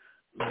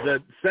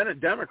the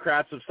Senate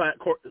Democrats have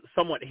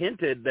somewhat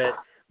hinted that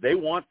they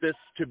want this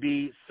to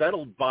be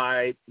settled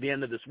by the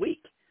end of this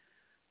week.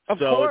 Of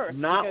so course, it's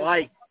not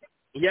like,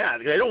 they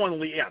don't want to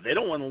leave. Yeah, they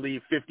don't want to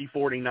leave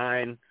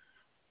 50-49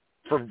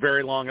 for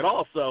very long at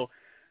all. So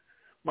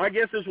my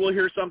guess is we'll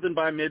hear something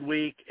by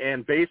midweek.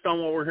 And based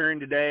on what we're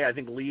hearing today, I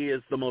think Lee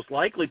is the most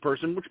likely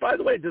person. Which, by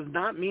the way, does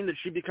not mean that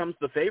she becomes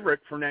the favorite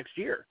for next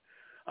year.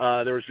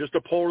 There was just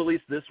a poll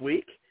release this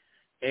week,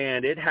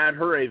 and it had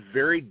her a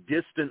very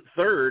distant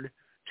third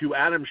to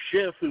Adam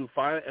Schiff, who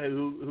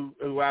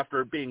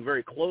after being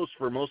very close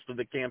for most of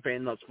the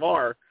campaign thus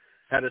far,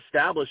 had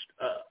established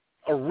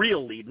a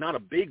real lead, not a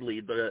big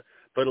lead,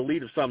 but a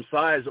lead of some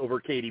size over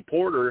Katie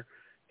Porter,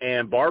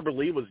 and Barbara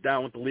Lee was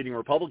down with the leading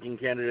Republican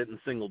candidate in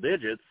single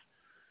digits.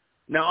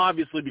 Now,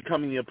 obviously,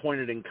 becoming the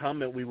appointed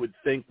incumbent, we would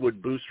think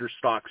would boost her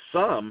stock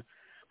some,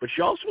 but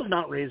she also has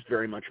not raised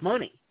very much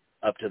money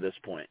up to this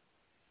point.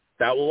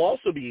 That will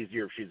also be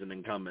easier if she's an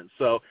incumbent.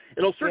 So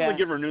it'll certainly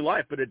give her new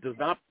life, but it does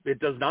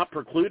not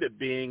preclude it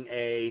being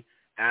a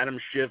Adam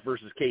Schiff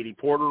versus Katie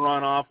Porter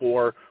runoff,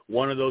 or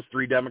one of those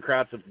three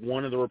Democrats, if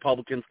one of the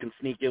Republicans can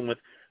sneak in with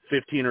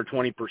 15 or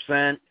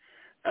 20%.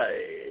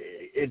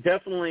 It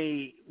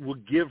definitely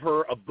would give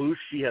her a boost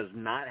she has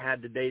not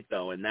had to date,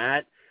 though. And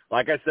that,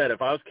 like I said,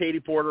 if I was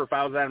Katie Porter, if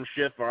I was Adam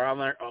Schiff, or I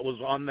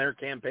was on their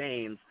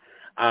campaigns,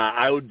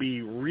 I would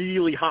be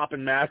really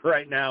hopping mad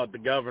right now at the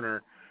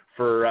governor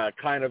for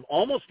kind of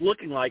almost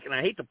looking like, and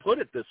I hate to put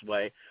it this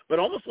way, but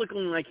almost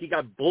looking like he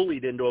got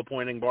bullied into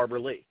appointing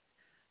Barbara Lee.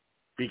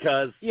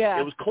 Because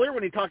it was clear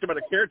when he talked about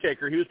a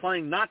caretaker, he was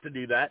planning not to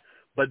do that,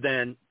 but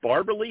then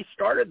Barbara Lee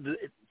started,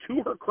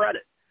 to her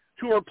credit,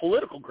 to her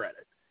political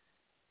credit,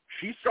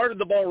 she started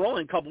the ball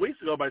rolling a couple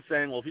weeks ago by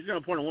saying, well, if he's going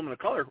to appoint a woman of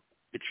color,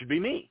 it should be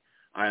me.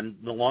 I'm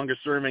the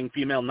longest-serving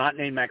female not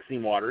named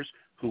Maxine Waters,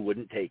 who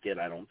wouldn't take it,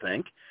 I don't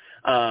think.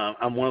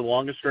 I'm one of the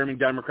longest-serving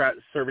Democrats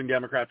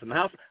in the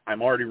House.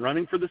 I'm already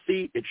running for the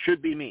seat. It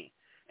should be me.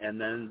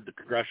 And then the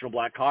Congressional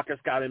Black Caucus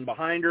got in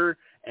behind her,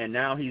 and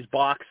now he's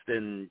boxed,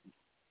 and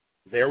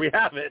there we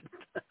have it.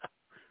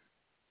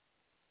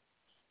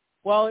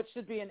 Well, it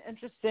should be an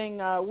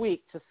interesting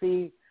week to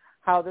see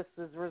how this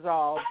is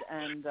resolved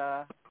and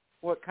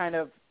what kind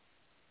of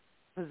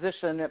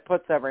position it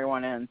puts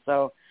everyone in.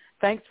 So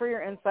thanks for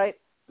your insight.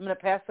 I'm going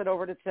to pass it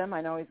over to Tim. I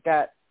know he's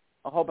got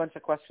a whole bunch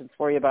of questions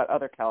for you about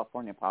other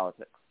California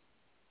politics.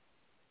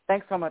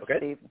 Thanks so much,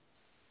 Steve.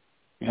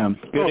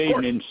 Good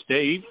evening,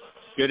 Steve.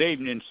 Good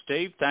evening,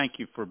 Steve. Thank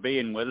you for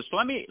being with us.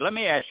 Let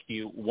me ask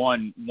you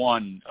one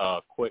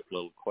quick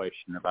little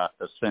question about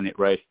the Senate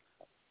race.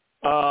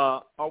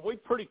 Are we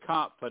pretty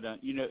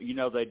confident? You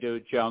know they do a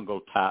jungle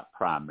type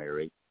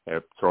primary. They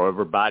throw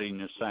everybody in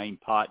the same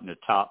pot, and the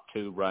top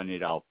two run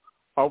it off.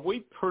 Are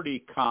we pretty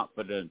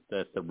confident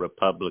that the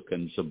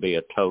Republicans will be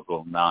a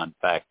total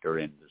non-factor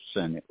in the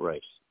Senate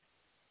race?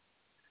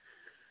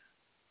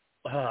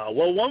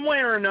 Well, one way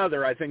or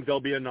another, I think they'll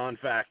be a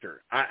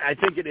non-factor. I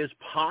think it is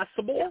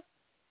possible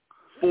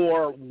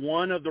for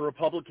one of the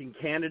Republican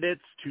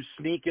candidates to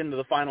sneak into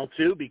the final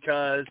two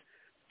because,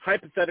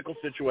 hypothetical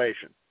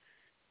situation,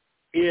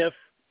 if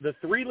the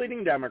three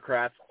leading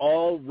Democrats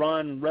all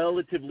run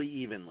relatively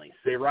evenly,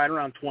 say right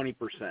around 20%,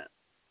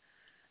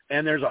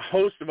 and there's a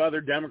host of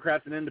other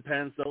Democrats and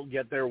independents that will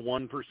get their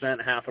 1%,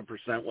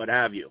 0.5%, what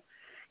have you.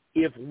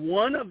 If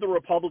one of the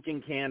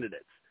Republican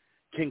candidates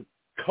can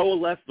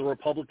coalesce the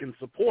Republican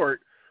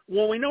support,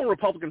 well, we know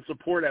Republican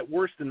support at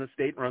worst in the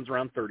state runs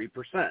around 30%.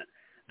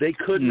 They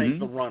could make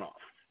the runoff.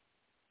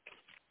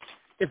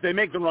 If they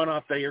make the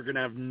runoff, they are going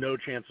to have no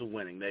chance of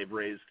winning. They've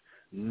raised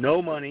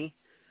no money.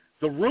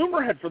 The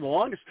rumor had for the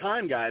longest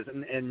time, guys,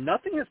 and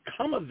nothing has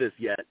come of this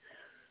yet,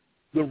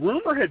 the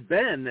rumor had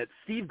been that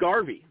Steve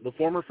Garvey, the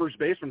former first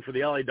baseman for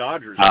the LA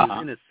Dodgers,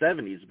 who's in his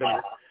 70s,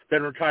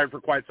 been retired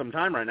for quite some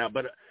time right now,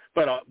 but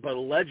but a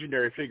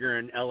legendary figure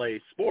in LA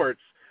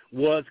sports,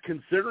 was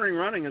considering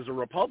running as a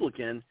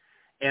Republican.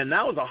 And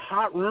that was a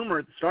hot rumor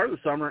at the start of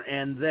the summer.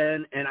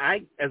 And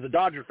I, as a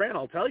Dodger fan,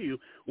 I'll tell you,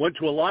 went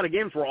to a lot of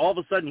games where all of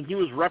a sudden he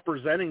was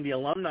representing the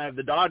alumni of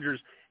the Dodgers,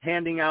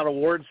 handing out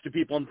awards to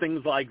people and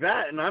things like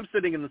that. And I'm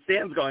sitting in the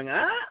stands going,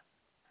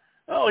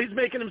 he's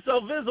making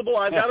himself visible.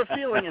 I've got a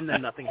feeling. And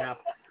then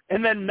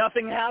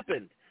nothing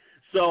happened.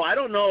 So I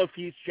don't know if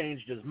he's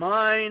changed his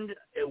mind.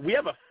 We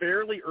have a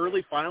fairly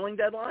early filing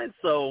deadline.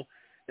 So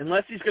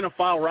unless he's going to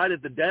file right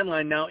at the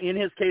deadline. Now, in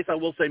his case, I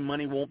will say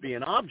money won't be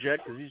an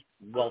object because he's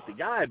a wealthy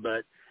guy,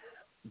 but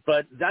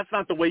that's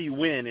not the way you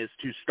win, is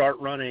to start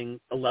running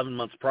 11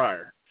 months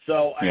prior.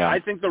 So yeah. I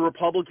think the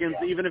Republicans,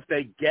 even if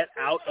they get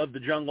out of the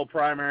jungle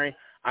primary,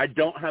 I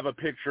don't have a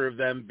picture of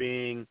them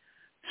being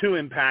too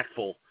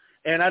impactful.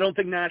 And I don't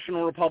think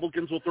national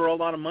Republicans will throw a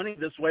lot of money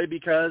this way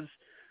because,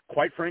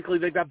 quite frankly,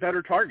 they've got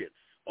better targets.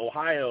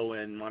 Ohio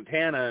and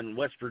Montana and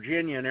West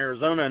Virginia and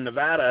Arizona and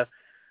Nevada.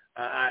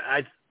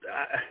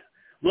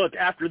 Look,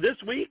 after this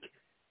week,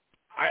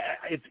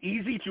 it's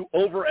easy to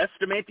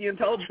overestimate the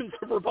intelligence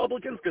of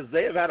Republicans because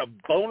they have had a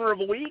boner of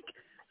a week,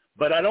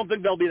 but I don't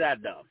think they'll be that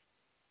dumb.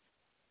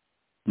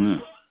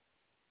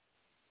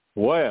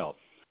 Well,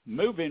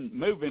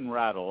 moving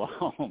right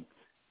along,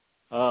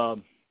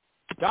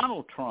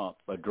 Donald Trump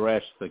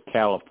addressed the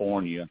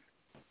California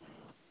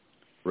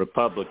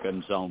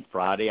Republicans on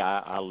Friday.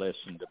 I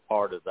listened to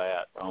part of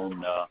that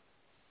on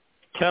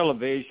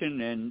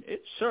television, and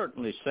it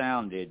certainly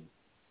sounded,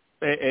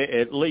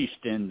 at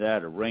least in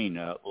that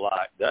arena,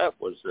 like that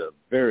was a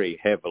very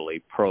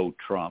heavily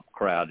pro-Trump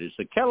crowd. Is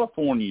the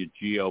California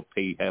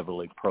GOP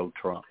heavily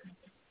pro-Trump?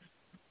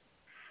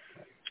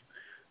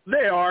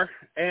 They are,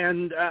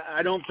 and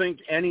I don't think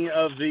any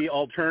of the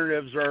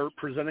alternatives are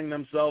presenting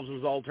themselves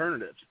as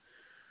alternatives.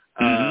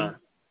 At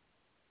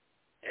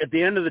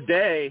the end of the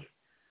day,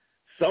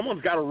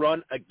 someone's got to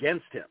run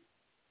against him.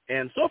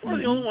 And so far,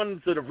 the only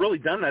ones that have really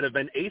done that have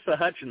been Asa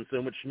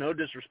Hutchinson, which no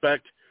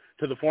disrespect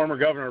to the former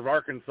governor of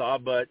Arkansas,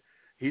 but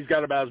he's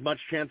got about as much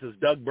chance as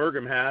Doug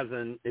Burgum has.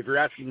 And if you're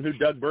asking who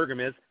Doug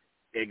Burgum is,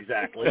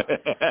 exactly.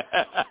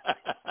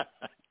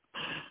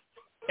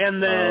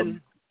 And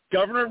then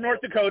governor of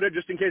North Dakota,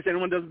 just in case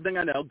anyone doesn't think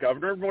I know,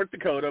 governor of North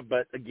Dakota,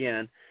 but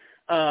again,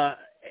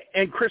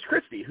 and Chris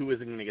Christie, who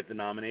isn't going to get the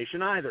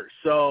nomination either.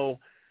 So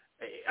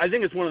I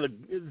think it's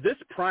this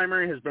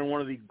primary has been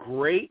one of the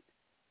great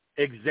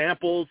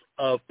examples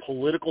of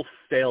political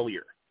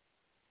failure,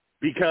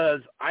 because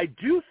I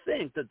do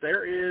think that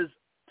there is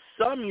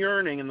some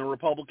yearning in the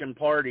Republican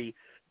Party,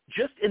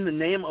 just in the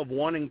name of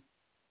wanting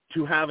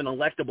to have an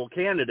electable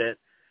candidate,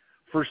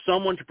 for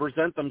someone to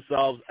present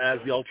themselves as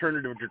the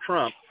alternative to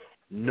Trump.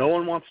 No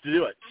one wants to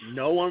do it.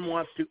 No one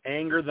wants to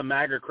anger the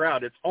MAGA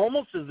crowd. It's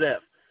almost as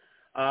if,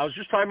 I was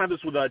just talking about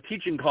this with a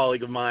teaching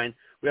colleague of mine.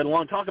 We had a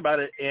long talk about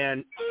it,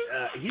 and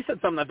he said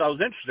something I thought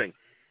was interesting.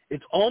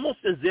 It's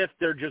almost as if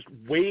they're just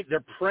they're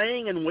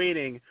praying and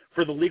waiting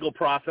for the legal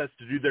process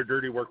to do their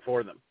dirty work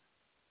for them.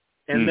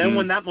 And then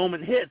when that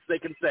moment hits, they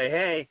can say,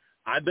 hey,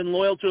 I've been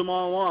loyal to him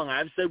all along.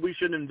 I've said we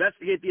should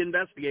investigate the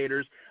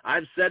investigators.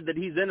 I've said that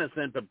he's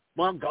innocent, but,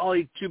 well,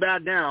 golly, too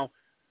bad now.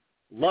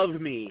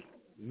 Love me,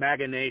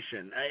 MAGA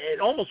Nation.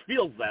 It almost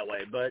feels that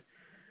way, but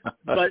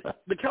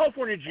the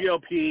California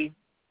GOP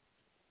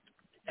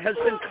has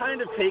been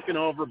kind of taken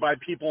over by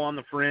people on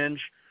the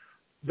fringe.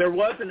 There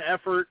was an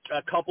effort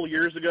a couple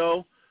years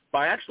ago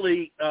by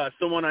actually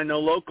someone I know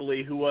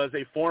locally who was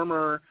a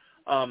former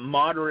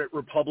moderate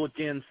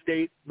Republican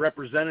state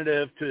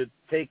representative to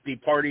take the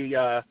party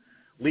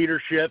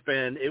leadership,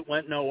 and it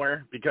went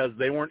nowhere because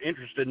they weren't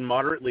interested in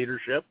moderate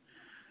leadership.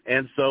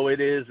 And so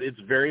it's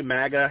very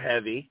MAGA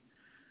heavy.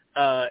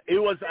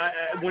 It was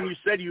when you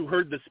said you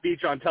heard the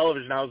speech on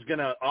television, I was going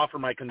to offer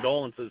my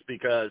condolences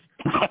because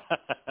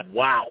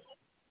wow,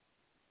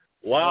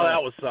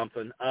 that was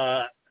something.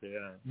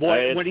 Yeah.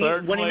 Boy, when he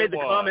made the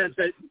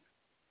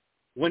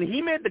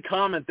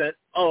comment that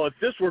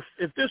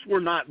if this were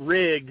not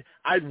rigged,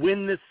 I'd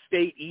win this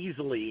state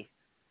easily.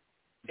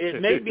 It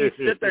made me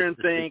sit there and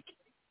think,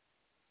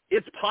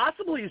 it's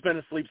possible he's been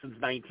asleep since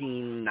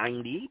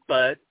 1990,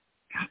 but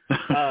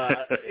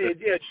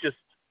it's just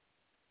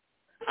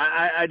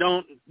I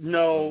don't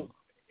know.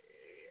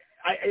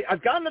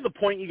 I've gotten to the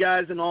point, you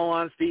guys, in all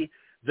honesty,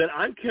 that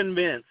I'm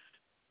convinced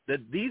that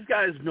these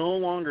guys no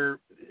longer,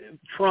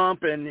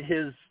 Trump and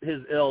his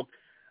ilk,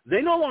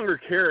 they no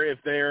longer care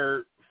if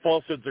their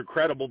falsehoods are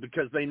credible,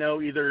 because they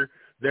know either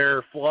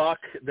their flock,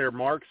 their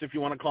marks, if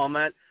you want to call them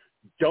that,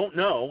 don't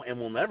know and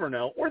will never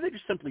know, or they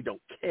just simply don't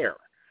care.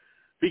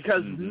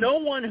 Because no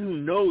one who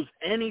knows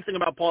anything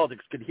about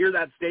politics could hear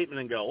that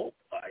statement and go,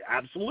 oh,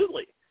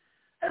 absolutely.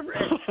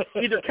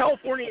 Either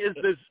California is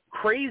this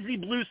crazy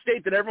blue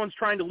state that everyone's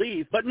trying to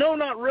leave, but no,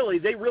 not really.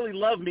 They really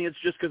love me. It's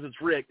just because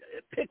it's rigged.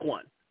 Pick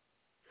one.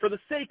 For the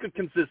sake of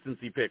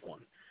consistency, pick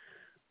one.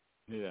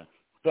 Yeah.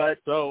 But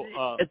so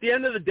at the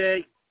end of the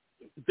day,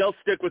 they'll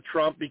stick with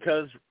Trump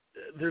because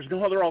there's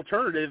no other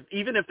alternative.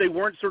 Even if they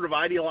weren't sort of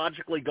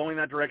ideologically going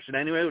that direction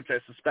anyway, which I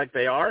suspect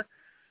they are,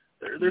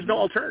 there's no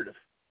alternative.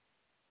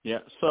 Yeah.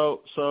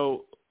 So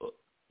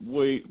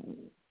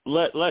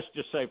let's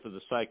just say, for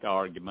the sake of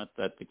argument,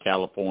 that the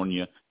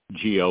California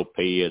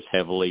GOP is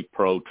heavily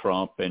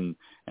pro-Trump and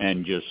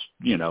just,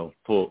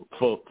 full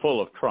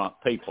of Trump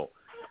people.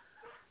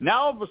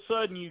 Now, all of a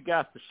sudden, you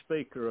got the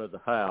Speaker of the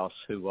House,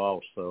 who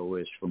also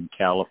is from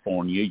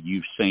California.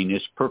 You've seen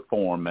his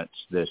performance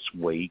this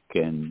week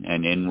and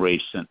in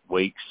recent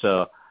weeks.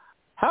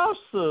 How's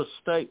the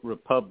state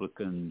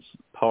Republicans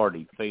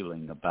Party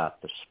feeling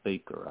about the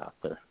Speaker out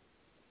there?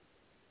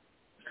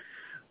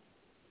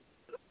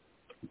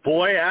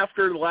 Boy,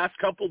 after the last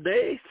couple of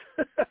days,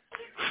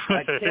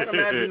 I can't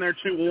imagine they're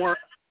too warm.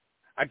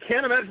 I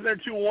can't imagine they're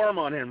too warm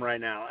on him right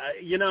now.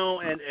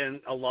 And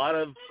a lot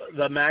of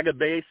the MAGA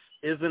base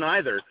isn't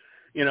either.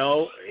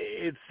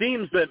 It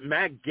seems that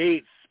Matt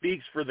Gaetz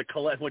speaks for the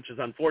which is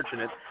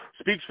unfortunate,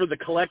 speaks for the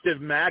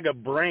collective MAGA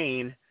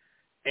brain,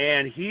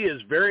 and he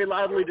is very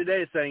loudly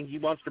today saying he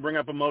wants to bring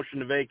up a motion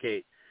to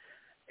vacate.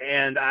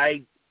 And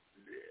I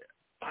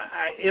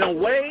in a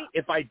way,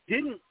 if I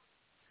didn't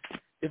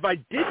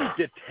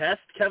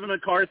detest Kevin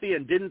McCarthy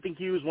and didn't think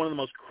he was one of the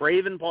most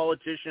craven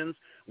politicians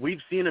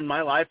we've seen in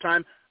my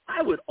lifetime,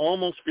 I would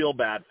almost feel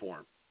bad for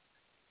him,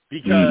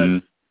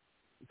 because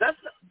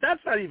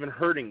that's not even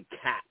hurting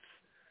cats.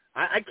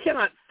 I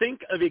cannot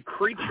think of a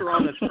creature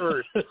on this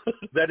earth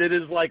that it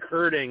is like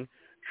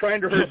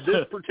trying to hurt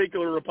this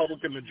particular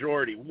Republican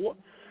majority.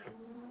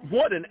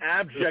 What an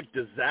abject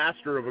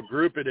disaster of a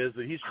group it is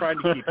that he's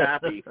trying to keep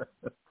happy.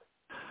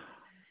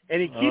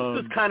 And he keeps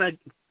this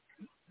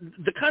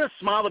the kind of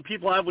smile that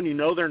people have when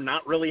they're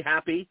not really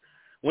happy,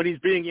 when he's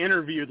being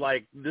interviewed,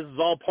 like this is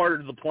all part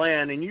of the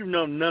plan, and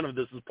none of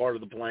this is part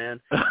of the plan.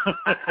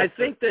 I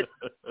think that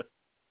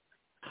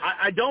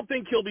I don't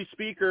think he'll be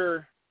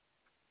Speaker.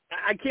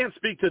 I can't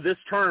speak to this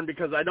term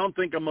because I don't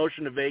think a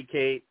motion to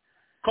vacate.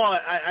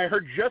 I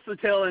heard just the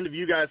tail end of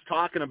you guys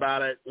talking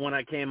about it when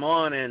I came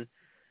on, and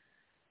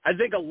I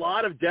think a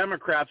lot of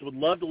Democrats would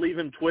love to leave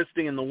him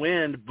twisting in the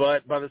wind,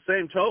 but by the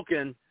same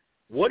token,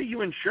 what are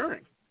you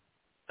ensuring?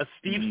 A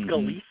Steve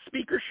Scalise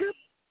speakership?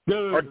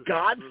 Or,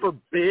 God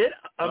forbid,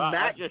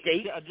 Matt Gaetz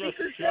speakership? I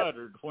just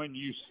shuddered when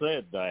you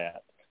said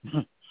that.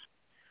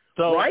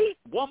 So, right?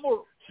 One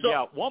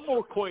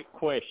more quick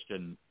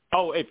question.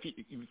 Oh, if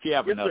you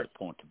have another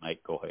point to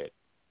make, go ahead.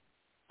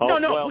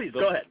 Please,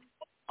 go ahead.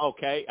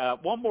 Okay,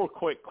 one more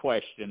quick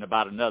question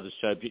about another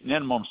subject, and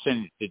then I'm going to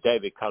send it to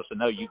David because I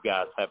know you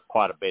guys have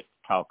quite a bit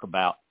to talk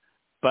about.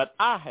 But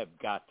I have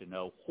got to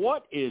know,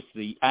 what is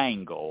the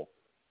angle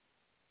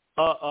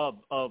of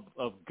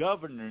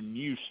Governor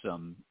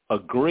Newsom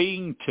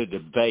agreeing to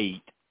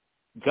debate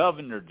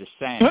Governor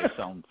DeSantis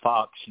on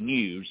Fox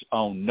News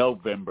on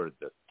November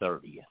the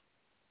 30th?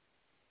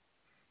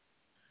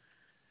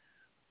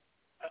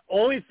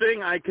 Only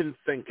thing I can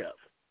think of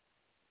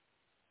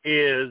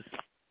is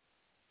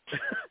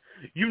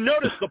you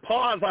notice the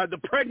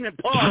pregnant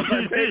pause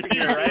I'm taking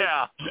here, right?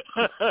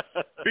 Yeah.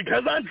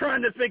 Because I'm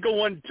trying to think of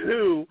one,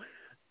 too.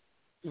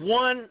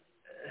 One,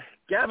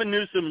 Gavin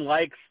Newsom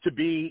likes to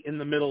be in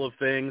the middle of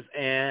things,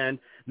 and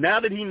now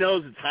that he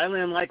knows it's highly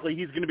unlikely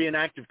he's going to be an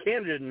active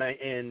candidate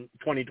in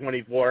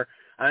 2024,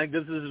 I think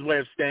this is his way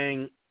of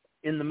staying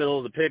in the middle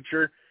of the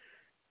picture.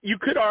 You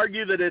could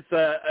argue that it's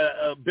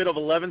a bit of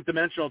 11th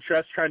dimensional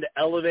chess trying to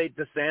elevate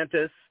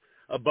DeSantis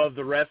above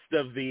the rest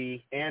of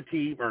the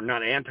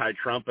not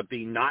anti-Trump, but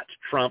the not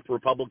Trump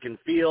Republican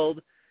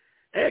field.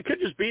 And it could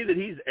just be that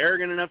he's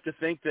arrogant enough to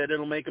think that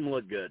it'll make him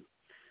look good.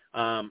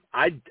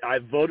 I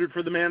voted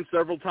for the man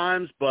several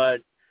times,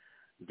 but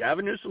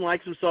Gavin Newsom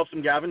likes himself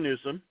some Gavin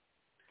Newsom,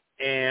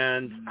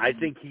 and I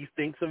think he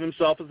thinks of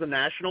himself as a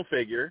national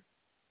figure,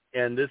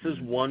 and this is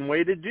one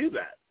way to do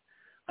that.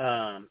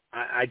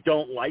 I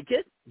don't like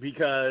it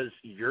because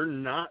you're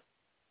not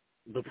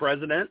the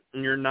president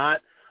and you're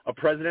not a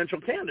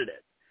presidential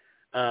candidate.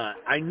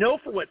 I know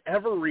for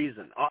whatever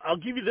reason, I'll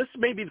give you this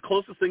may be the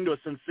closest thing to a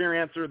sincere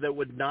answer that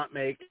would not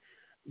make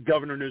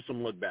Governor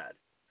Newsom look bad.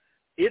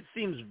 It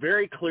seems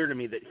very clear to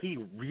me that he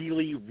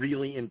really,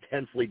 really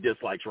intensely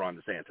dislikes Ron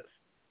DeSantis,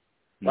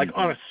 like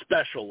on a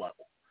special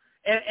level.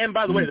 And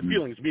by the way, the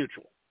feeling's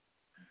mutual.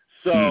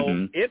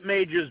 So it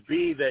may just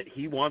be that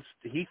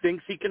he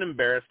thinks he can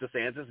embarrass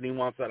DeSantis and he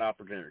wants that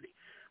opportunity.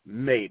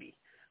 Maybe.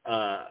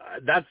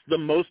 That's the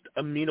most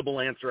amenable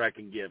answer I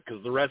can give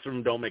because the rest of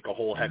them don't make a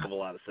whole heck of a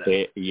lot of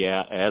sense.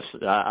 Yeah,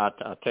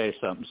 I'll tell you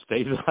something,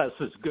 Steve. That's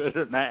as good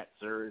an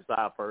answer as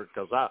I've heard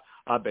because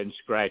I've been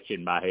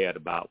scratching my head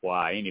about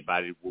why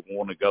anybody would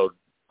want to go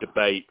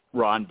debate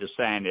Ron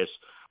DeSantis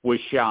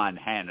with Sean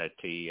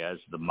Hannity as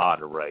the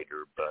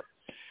moderator. But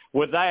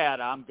with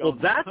that, I'm going.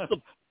 Well,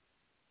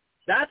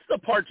 that's the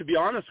part, to be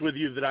honest with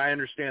you, that I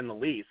understand the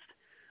least.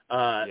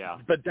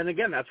 But then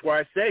again, that's where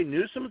I say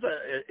Newsom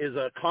is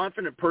a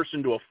confident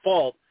person to a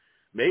fault.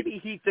 Maybe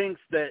he thinks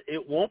that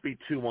it won't be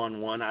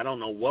 2-on-1. I don't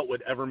know what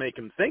would ever make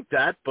him think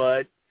that,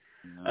 but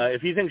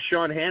if he thinks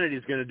Sean Hannity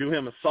is going to do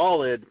him a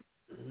solid,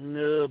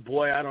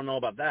 boy, I don't know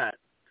about that.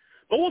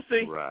 But we'll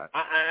see. Right.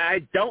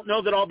 I don't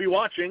know that I'll be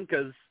watching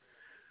because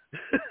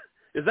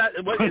is that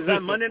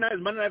Monday night?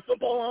 Is Monday Night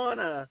Football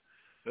on?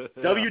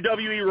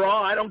 WWE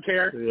Raw, I don't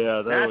care.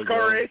 Yeah, there we go.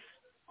 NASCAR race,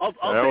 I'll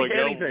take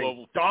anything.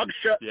 Well, dog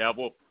show. Yeah,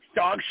 well,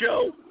 dog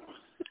show.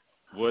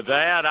 With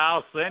that,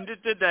 I'll send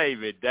it to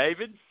David.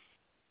 David?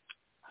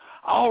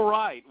 All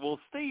right. Well,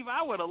 Steve,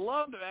 I would have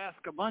loved to ask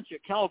a bunch of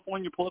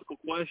California political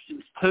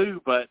questions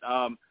too, but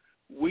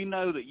we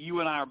know that you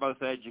and I are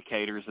both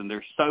educators, and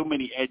there's so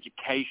many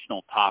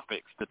educational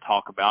topics to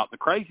talk about. The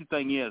crazy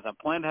thing is I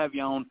plan to have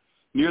you on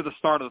near the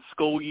start of the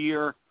school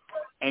year,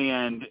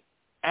 and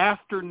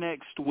after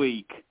next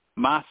week,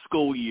 my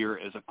school year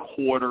is a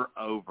quarter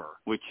over,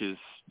 which is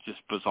just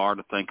bizarre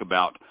to think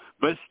about,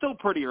 but it's still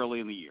pretty early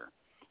in the year.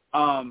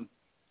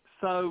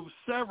 So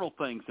several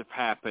things have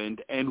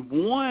happened, and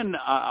one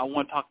I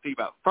want to talk to you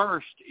about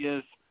first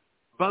is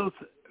both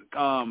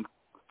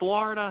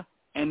Florida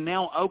and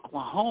now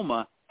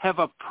Oklahoma have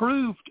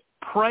approved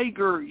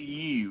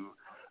PragerU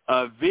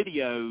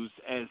videos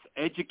as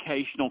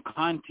educational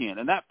content,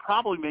 and that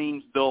probably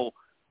means they'll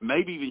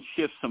maybe even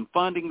shift some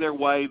funding their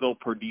way. They'll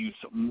produce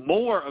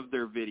more of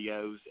their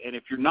videos, and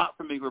if you're not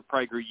familiar with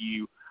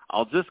PragerU,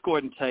 I'll just go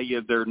ahead and tell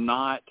you they're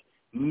not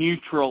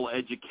neutral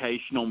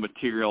educational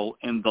material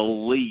in the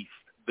least.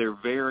 They're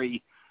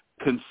very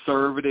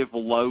conservative,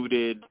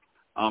 loaded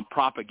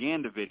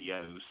propaganda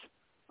videos,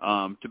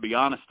 to be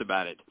honest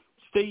about it.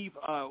 Steve,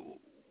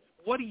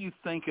 what do you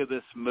think of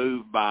this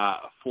move by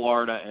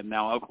Florida and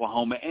now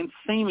Oklahoma and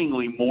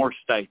seemingly more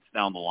states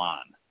down the line?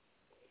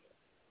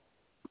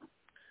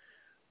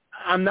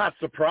 I'm not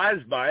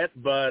surprised by it,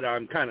 but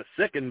I'm kind of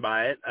sickened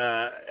by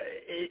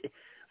it.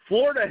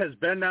 Florida has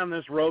been down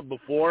this road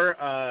before,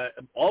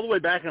 all the way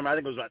back in, I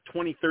think it was about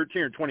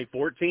 2013 or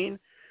 2014.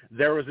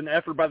 There was an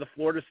effort by the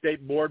Florida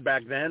State Board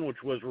back then,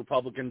 which was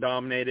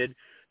Republican-dominated,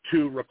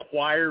 to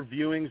require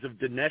viewings of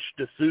Dinesh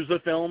D'Souza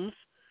films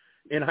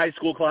in high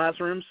school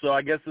classrooms. So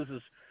I guess this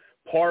is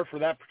par for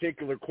that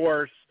particular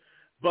course.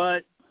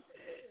 But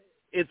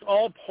it's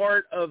all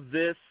part of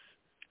this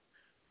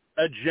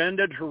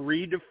agenda to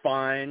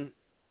redefine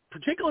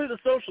particularly the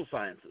social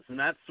sciences. And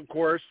that's, of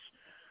course,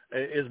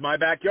 is my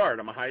backyard.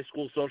 I'm a high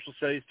school social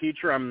studies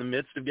teacher. I'm in the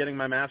midst of getting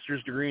my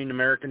master's degree in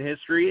American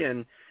history,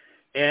 and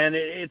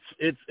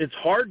it's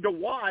hard to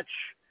watch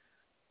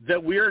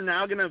that we are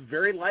now going to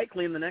very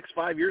likely in the next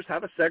 5 years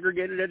have a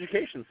segregated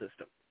education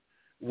system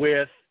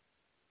with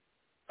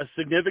a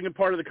significant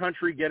part of the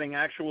country getting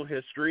actual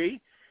history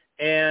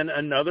and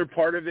another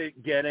part of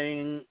it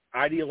getting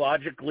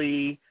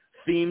ideologically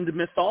themed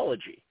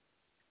mythology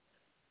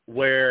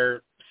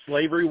where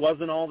slavery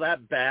wasn't all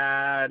that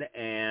bad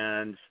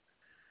and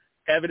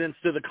evidence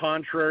to the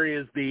contrary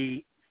is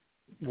the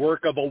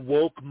work of a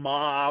woke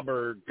mob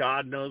or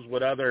God knows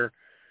what other.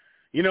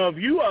 You know, if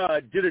you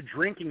did a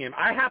drinking game,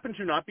 I happen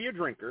to not be a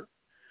drinker,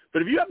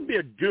 but if you happen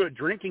to do a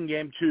drinking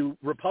game to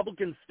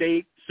Republican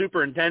state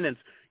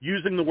superintendents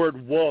using the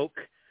word woke,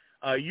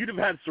 you'd have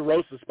had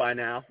cirrhosis by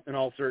now, in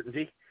all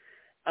certainty.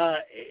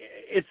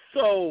 It's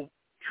so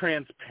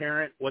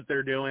transparent what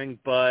they're doing,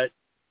 but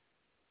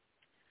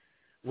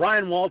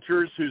Ryan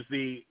Walters, who's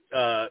the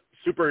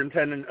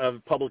superintendent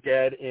of public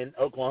ed in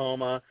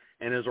Oklahoma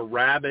and is a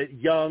rabid,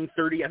 young,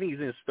 30, I think he's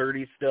in his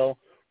 30s still,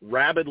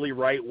 rabidly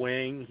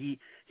right-wing. He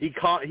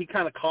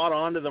kind of caught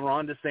on to the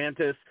Ron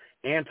DeSantis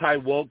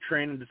anti-woke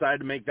train and decided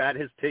to make that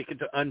his ticket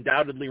to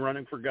undoubtedly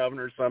running for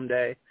governor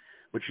someday,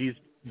 which he's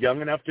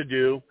young enough to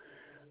do.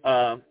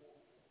 I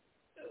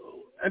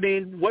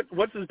mean,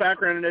 what's his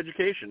background in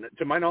education?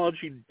 To my knowledge,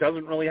 he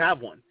doesn't really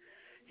have one.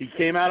 He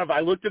came out of,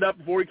 I looked it up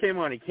before he came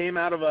on, he came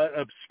out of an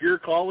obscure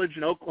college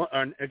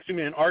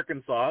in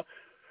Arkansas,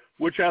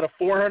 which out of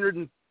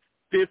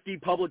 450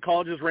 public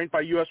colleges ranked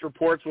by U.S.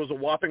 Reports was a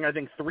whopping, I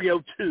think,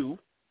 302.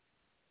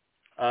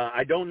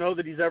 I don't know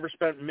that he's ever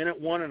spent minute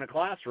one in a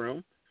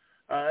classroom.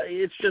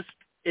 It's just,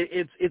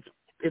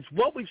 it's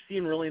what we've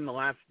seen really in the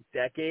last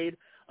decade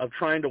of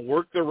trying to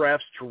work the refs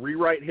to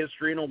rewrite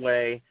history in a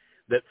way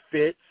that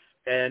fits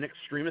an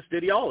extremist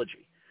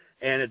ideology.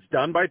 And it's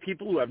done by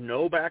people who have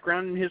no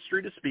background in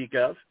history to speak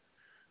of.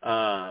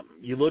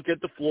 You look at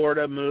the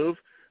Florida move,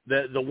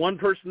 the one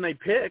person they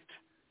picked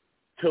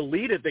to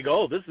lead it, they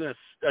go, oh, this is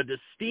an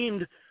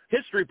esteemed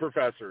history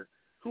professor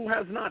who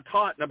has not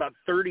taught in about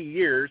 30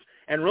 years,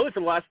 and really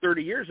for the last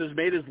 30 years has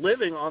made his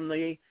living on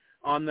the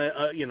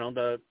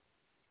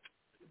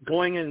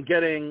going and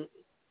getting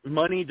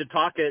money to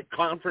talk at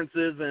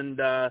conferences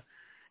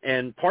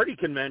and party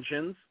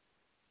conventions,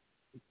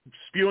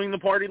 spewing the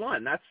party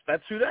line.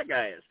 That's who that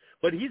guy is.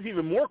 But he's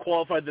even more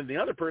qualified than the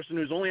other person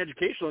whose only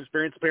educational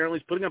experience apparently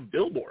is putting up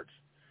billboards.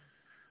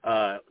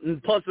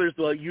 And plus, there's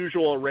the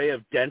usual array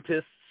of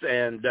dentists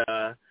and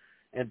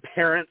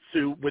parents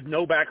who, with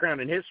no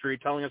background in history,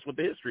 telling us what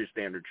the history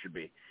standard should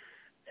be.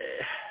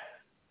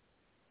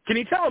 Can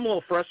you tell I'm a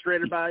little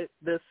frustrated by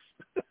this?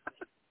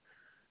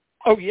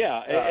 Oh yeah,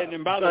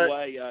 and by the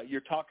way,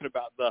 you're talking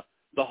about the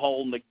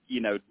whole,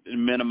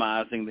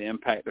 minimizing the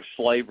impact of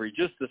slavery.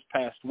 Just this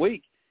past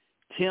week,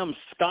 Tim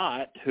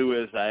Scott, who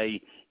is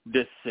a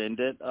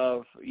descendant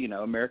of,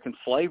 American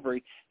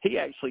slavery, he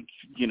actually,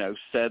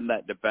 said in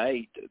that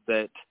debate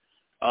that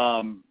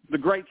the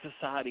Great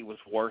Society was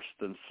worse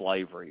than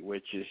slavery,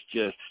 which is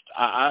just,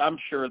 I'm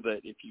sure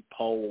that if you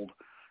polled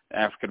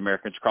African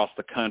Americans across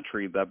the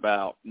country,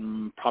 about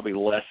probably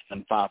less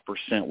than 5%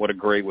 would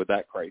agree with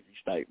that crazy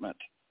statement.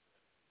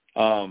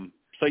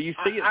 So you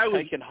see it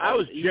taking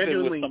hold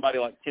even with somebody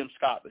like Tim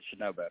Scott that should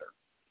know better.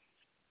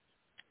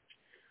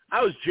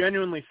 I was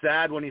genuinely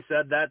sad when he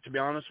said that, to be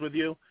honest with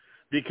you,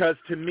 because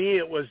to me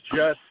it was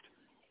just,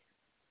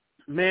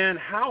 man,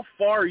 how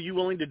far are you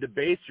willing to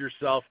debase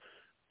yourself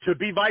to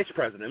be vice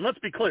president? And let's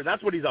be clear,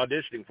 that's what he's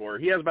auditioning for.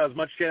 He has about as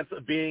much chance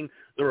of being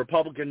the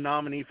Republican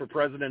nominee for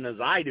president as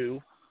I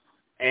do,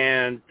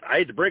 and I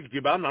hate to break it to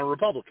you, but I'm not a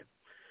Republican.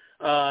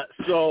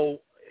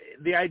 So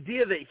the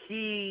idea that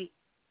he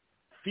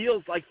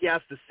feels like he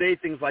has to say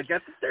things like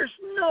that, there's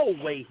no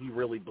way he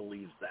really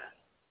believes that.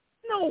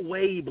 No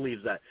way he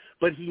believes that.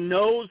 But he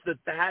knows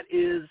that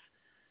is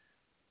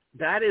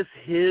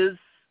his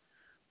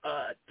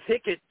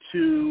ticket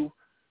to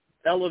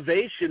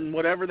elevation,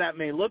 whatever that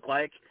may look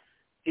like,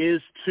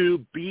 is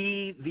to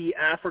be the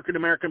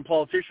African-American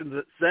politician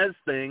that says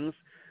things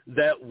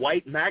that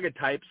white MAGA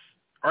types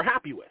are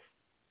happy with.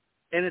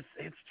 And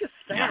it's just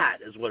sad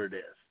is what it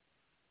is.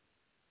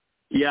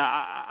 Yeah,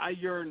 I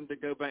yearn to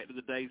go back to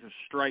the days of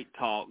straight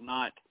talk,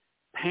 not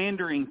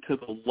pandering to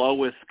the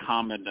lowest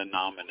common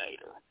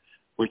denominator,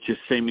 which is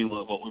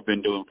seemingly what we've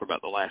been doing for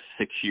about the last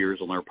 6 years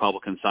on the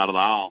Republican side of the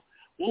aisle.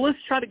 Well, let's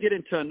try to get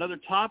into another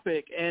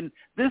topic, and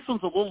this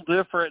one's a little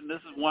different, and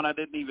this is one I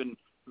didn't even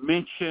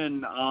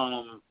mention,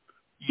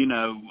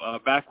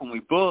 back when we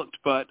booked,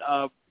 but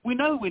we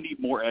know we need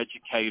more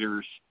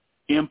educators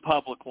in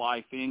public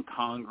life, in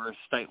Congress,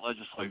 state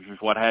legislatures,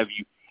 what have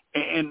you.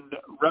 And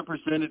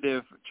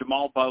Representative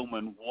Jamal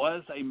Bowman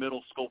was a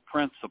middle school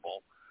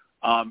principal.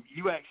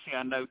 You actually,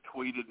 I know,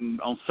 tweeted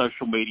on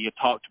social media,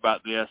 talked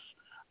about this,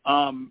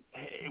 and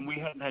we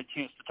hadn't had a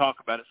chance to talk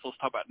about it, so let's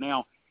talk about it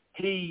now.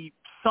 He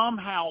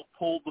somehow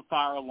pulled the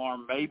fire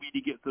alarm, maybe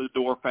to get through the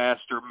door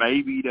faster,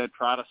 maybe to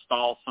try to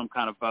stall some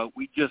kind of vote.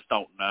 We just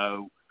don't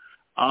know.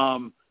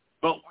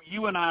 But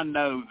you and I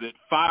know that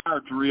fire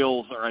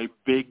drills are a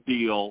big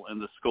deal in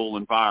the school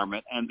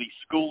environment, and the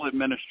school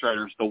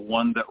administrator is the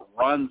one that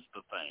runs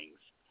the things.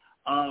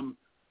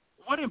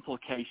 What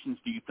implications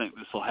do you think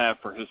this will have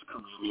for his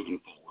career moving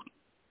forward?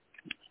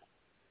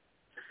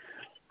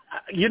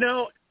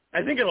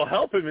 I think it'll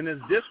help him in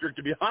his district,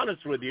 to be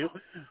honest with you.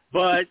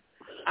 But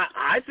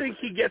I think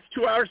he gets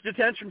 2 hours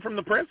detention from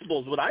the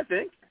principal is what I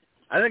think.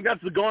 I think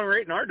that's the going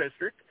rate in our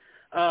district.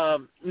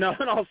 No,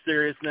 in all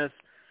seriousness,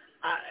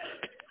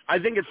 I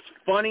think it's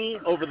funny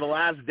over the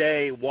last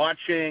day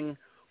watching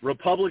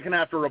Republican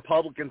after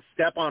Republican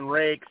step on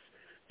rakes,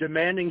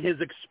 demanding his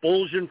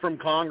expulsion from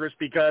Congress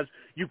because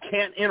you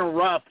can't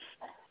interrupt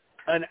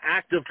an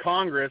act of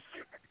Congress.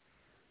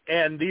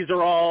 And these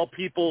are all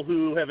people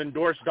who have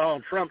endorsed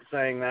Donald Trump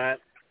saying that.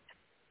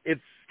 It's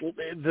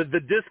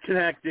the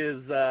disconnect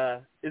is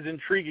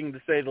intriguing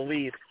to say the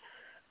least.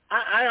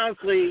 I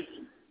honestly,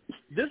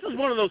 this is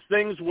one of those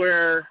things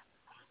where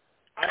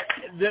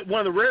one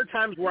of the rare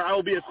times where I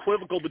will be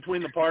equivocal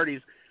between the parties,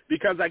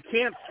 because I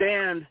can't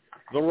stand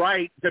the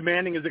right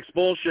demanding his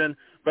expulsion,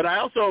 but I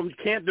also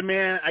can't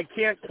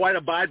quite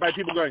abide by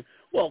people going,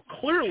 well,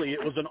 clearly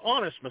it was an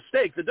honest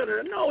mistake.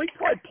 No, he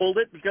probably pulled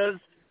it because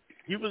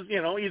he was,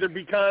 either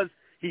because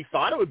he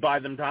thought it would buy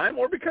them time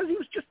or because he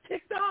was just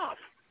ticked off.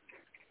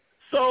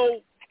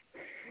 So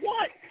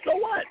what?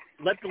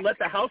 Let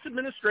the House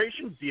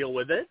administration deal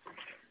with it.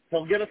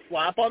 He'll get a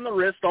slap on the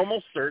wrist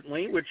almost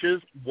certainly, which is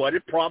what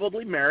it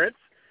probably merits,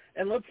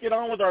 and let's get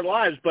on with our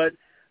lives. But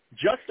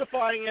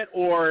justifying it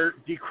or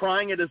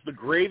decrying it as the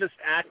gravest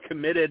act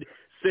committed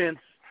since,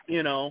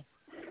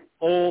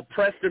 old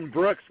Preston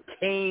Brooks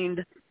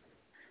caned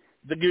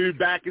the dude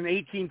back in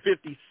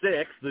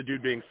 1856, the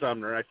dude being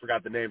Sumner, I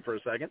forgot the name for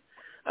a second,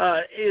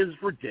 is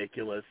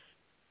ridiculous.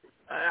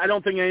 I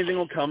don't think anything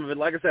will come of it.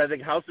 Like I said, I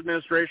think House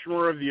administration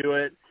will review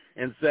it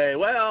and say,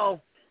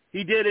 well,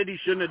 he did it, he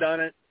shouldn't have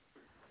done it.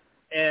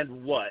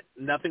 And what?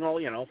 Nothing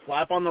will,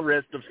 slap on the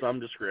wrist of some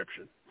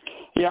description.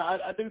 Yeah,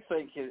 I do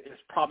think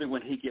it's probably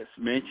when he gets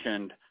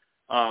mentioned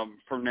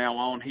from now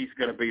on, he's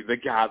going to be the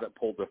guy that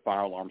pulled the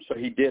fire alarm. So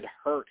he did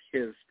hurt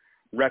his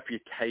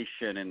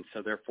reputation, and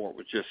so therefore it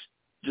was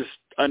just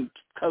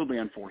totally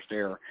unforced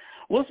error.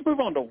 Let's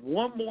move on to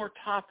one more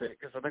topic,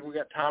 because I think we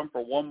got time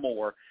for one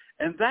more,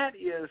 and that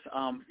is,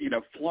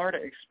 Florida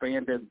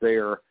expanded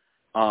their,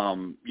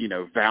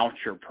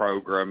 voucher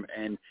program,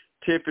 and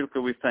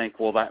typically we think,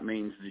 well, that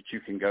means that you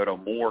can go to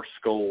more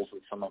schools,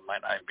 and some of them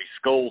might not even be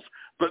schools,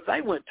 but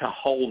they went to a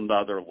whole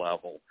nother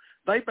level.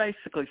 They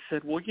basically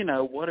said, well,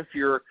 what if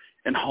you're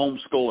in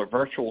homeschool or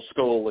virtual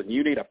school and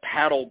you need a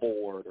paddle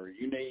board or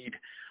you need,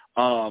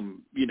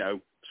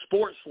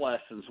 sports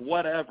lessons,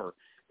 whatever.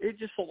 It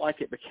just looked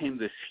like it became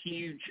this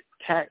huge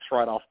tax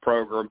write-off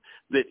program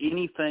that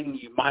anything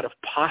you might have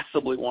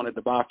possibly wanted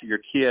to buy for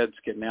your kids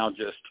can now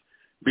just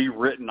be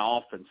written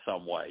off in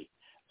some way.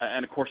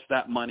 And, of course,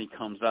 that money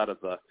comes out of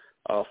the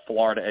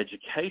Florida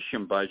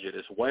education budget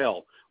as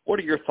well. What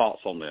are your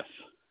thoughts on this?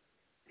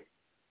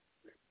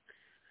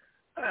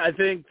 I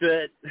think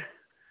that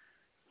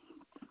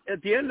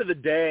at the end of the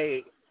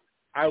day,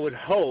 I would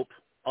hope,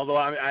 although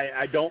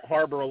I don't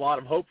harbor a lot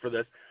of hope for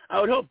this, I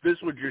would hope this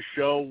would just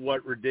show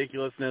what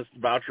ridiculousness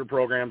voucher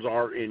programs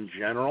are in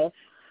general.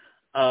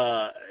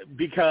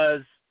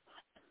 Because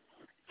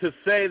to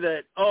say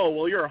that, oh,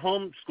 well, you're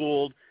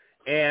homeschooled,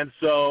 and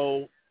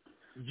so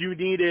you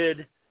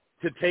needed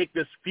to take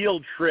this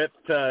field trip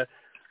to,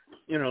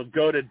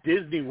 go to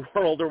Disney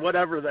World or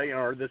whatever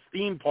or this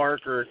theme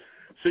park, or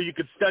so you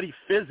could study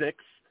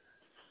physics,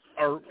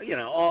 or,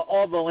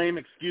 all the lame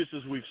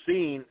excuses we've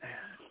seen.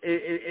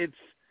 It's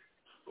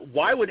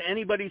why would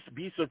anybody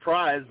be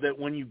surprised that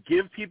when you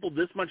give people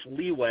this much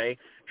leeway,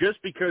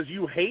 just because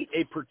you hate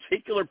a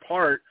particular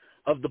part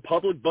of the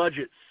public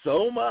budget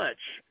so much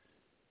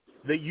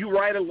that you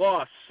write a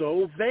law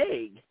so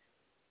vague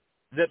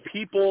that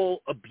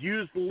people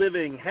abuse the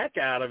living heck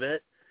out of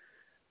it?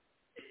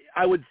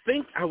 I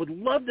would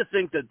love to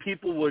think that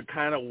people would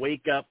kind of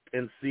wake up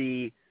and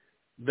see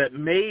that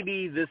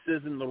maybe this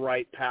isn't the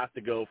right path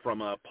to go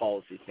from a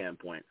policy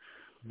standpoint.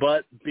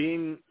 But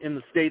being in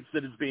the states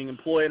that it's being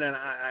employed, and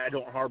I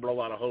don't harbor a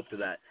lot of hope to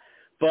that.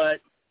 But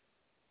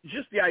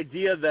just the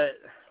idea that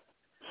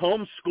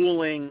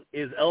homeschooling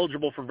is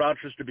eligible for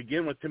vouchers to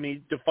begin with, to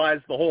me,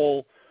 defies the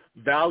whole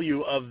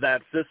value of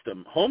that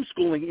system.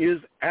 Homeschooling is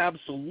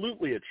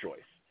absolutely a choice.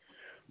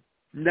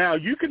 Now,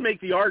 you can make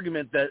the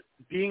argument that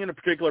being in a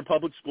particular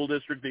public school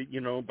district,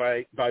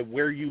 that, by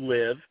where you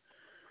live,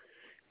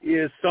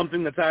 is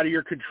something that's out of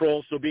your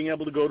control, so being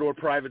able to go to a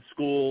private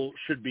school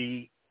should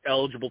be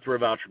eligible through a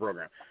voucher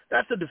program.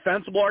 That's a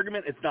defensible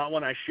argument. It's not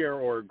one I share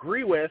or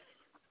agree with,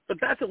 but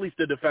that's at least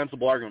a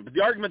defensible argument. But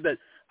the argument that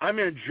I'm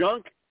going to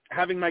junk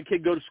having my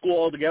kid go to school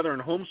altogether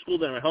and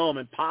homeschool them at home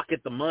and pocket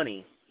the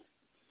money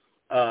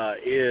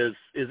is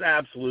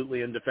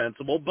absolutely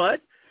indefensible.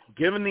 But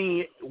given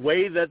the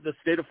way that the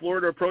state of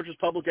Florida approaches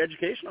public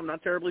education, I'm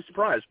not terribly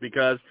surprised,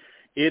 because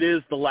it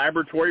is the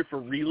laboratory for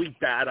really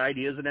bad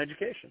ideas in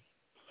education.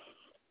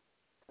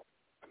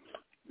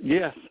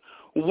 Yes.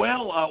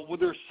 Well,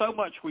 there's so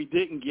much we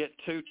didn't get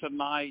to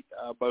tonight,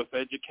 both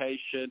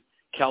education,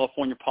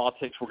 California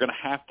politics. We're going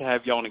to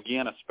have you on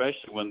again,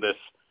 especially when this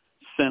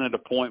Senate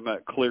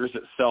appointment clears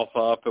itself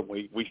up and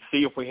we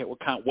see if what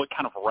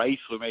kind of race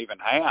we may even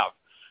have.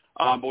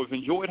 But we've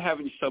enjoyed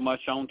having you so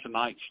much on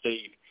tonight,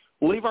 Steve.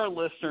 Leave our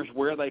listeners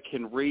where they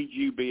can read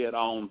you, be it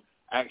on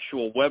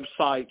actual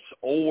websites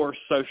or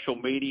social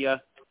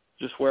media,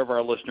 just wherever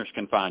our listeners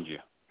can find you.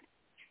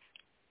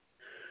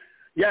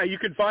 Yeah, you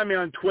can find me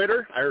on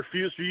Twitter. I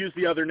refuse to use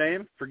the other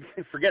name.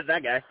 Forget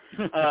that guy.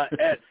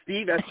 At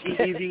Steve,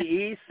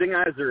 S-T-E-V-E,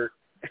 Singiser,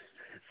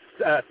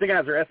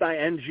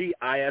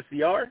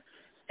 Singiser.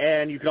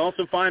 And you can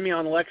also find me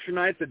on election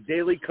nights at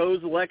Daily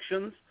Co's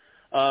Elections,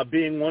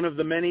 being one of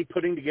the many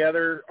putting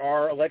together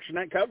our election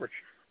night coverage.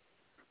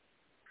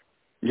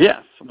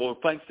 Yes. Well,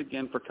 thanks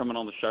again for coming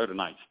on the show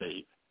tonight,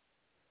 Steve.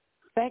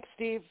 Thanks,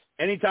 Steve.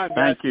 Anytime, guys.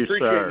 Thank you,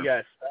 Appreciate sir. you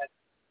guys.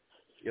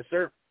 Yes,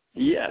 sir.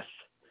 Yes.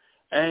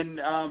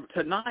 And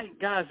tonight,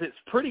 guys, it's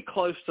pretty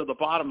close to the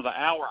bottom of the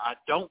hour. I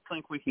don't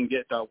think we can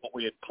get to what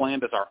we had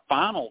planned as our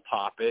final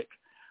topic,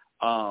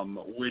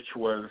 which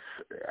was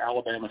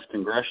Alabama's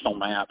congressional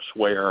maps,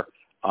 where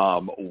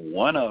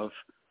one of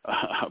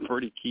a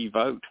pretty key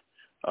vote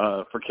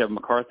for Kevin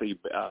McCarthy,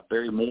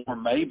 Barry Moore,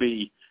 may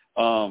be,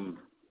 going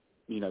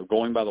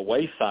by the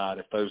wayside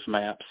if those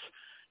maps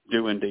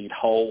do indeed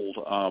hold.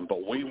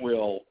 But we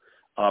will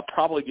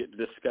probably get to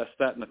discuss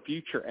that in the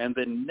future. And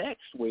then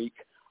next week,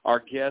 our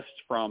guests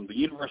from the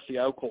University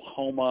of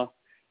Oklahoma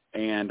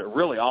and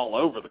really all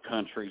over the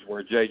countries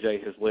where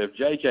JJ has lived,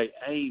 JJ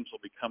Ames, will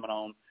be coming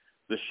on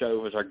the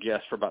show as our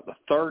guest for about the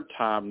third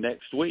time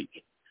next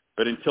week.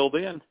 But until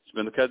then, it's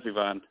been the Kudzu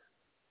Vine.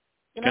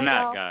 Good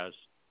night, guys.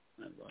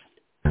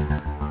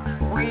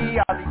 We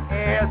are the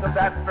heirs of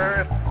that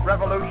first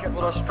revolution.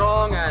 Will a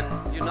strong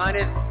and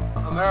united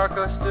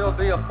America still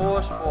be a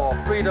force for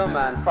freedom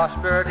and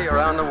prosperity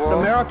around the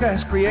world? America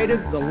has created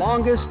the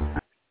longest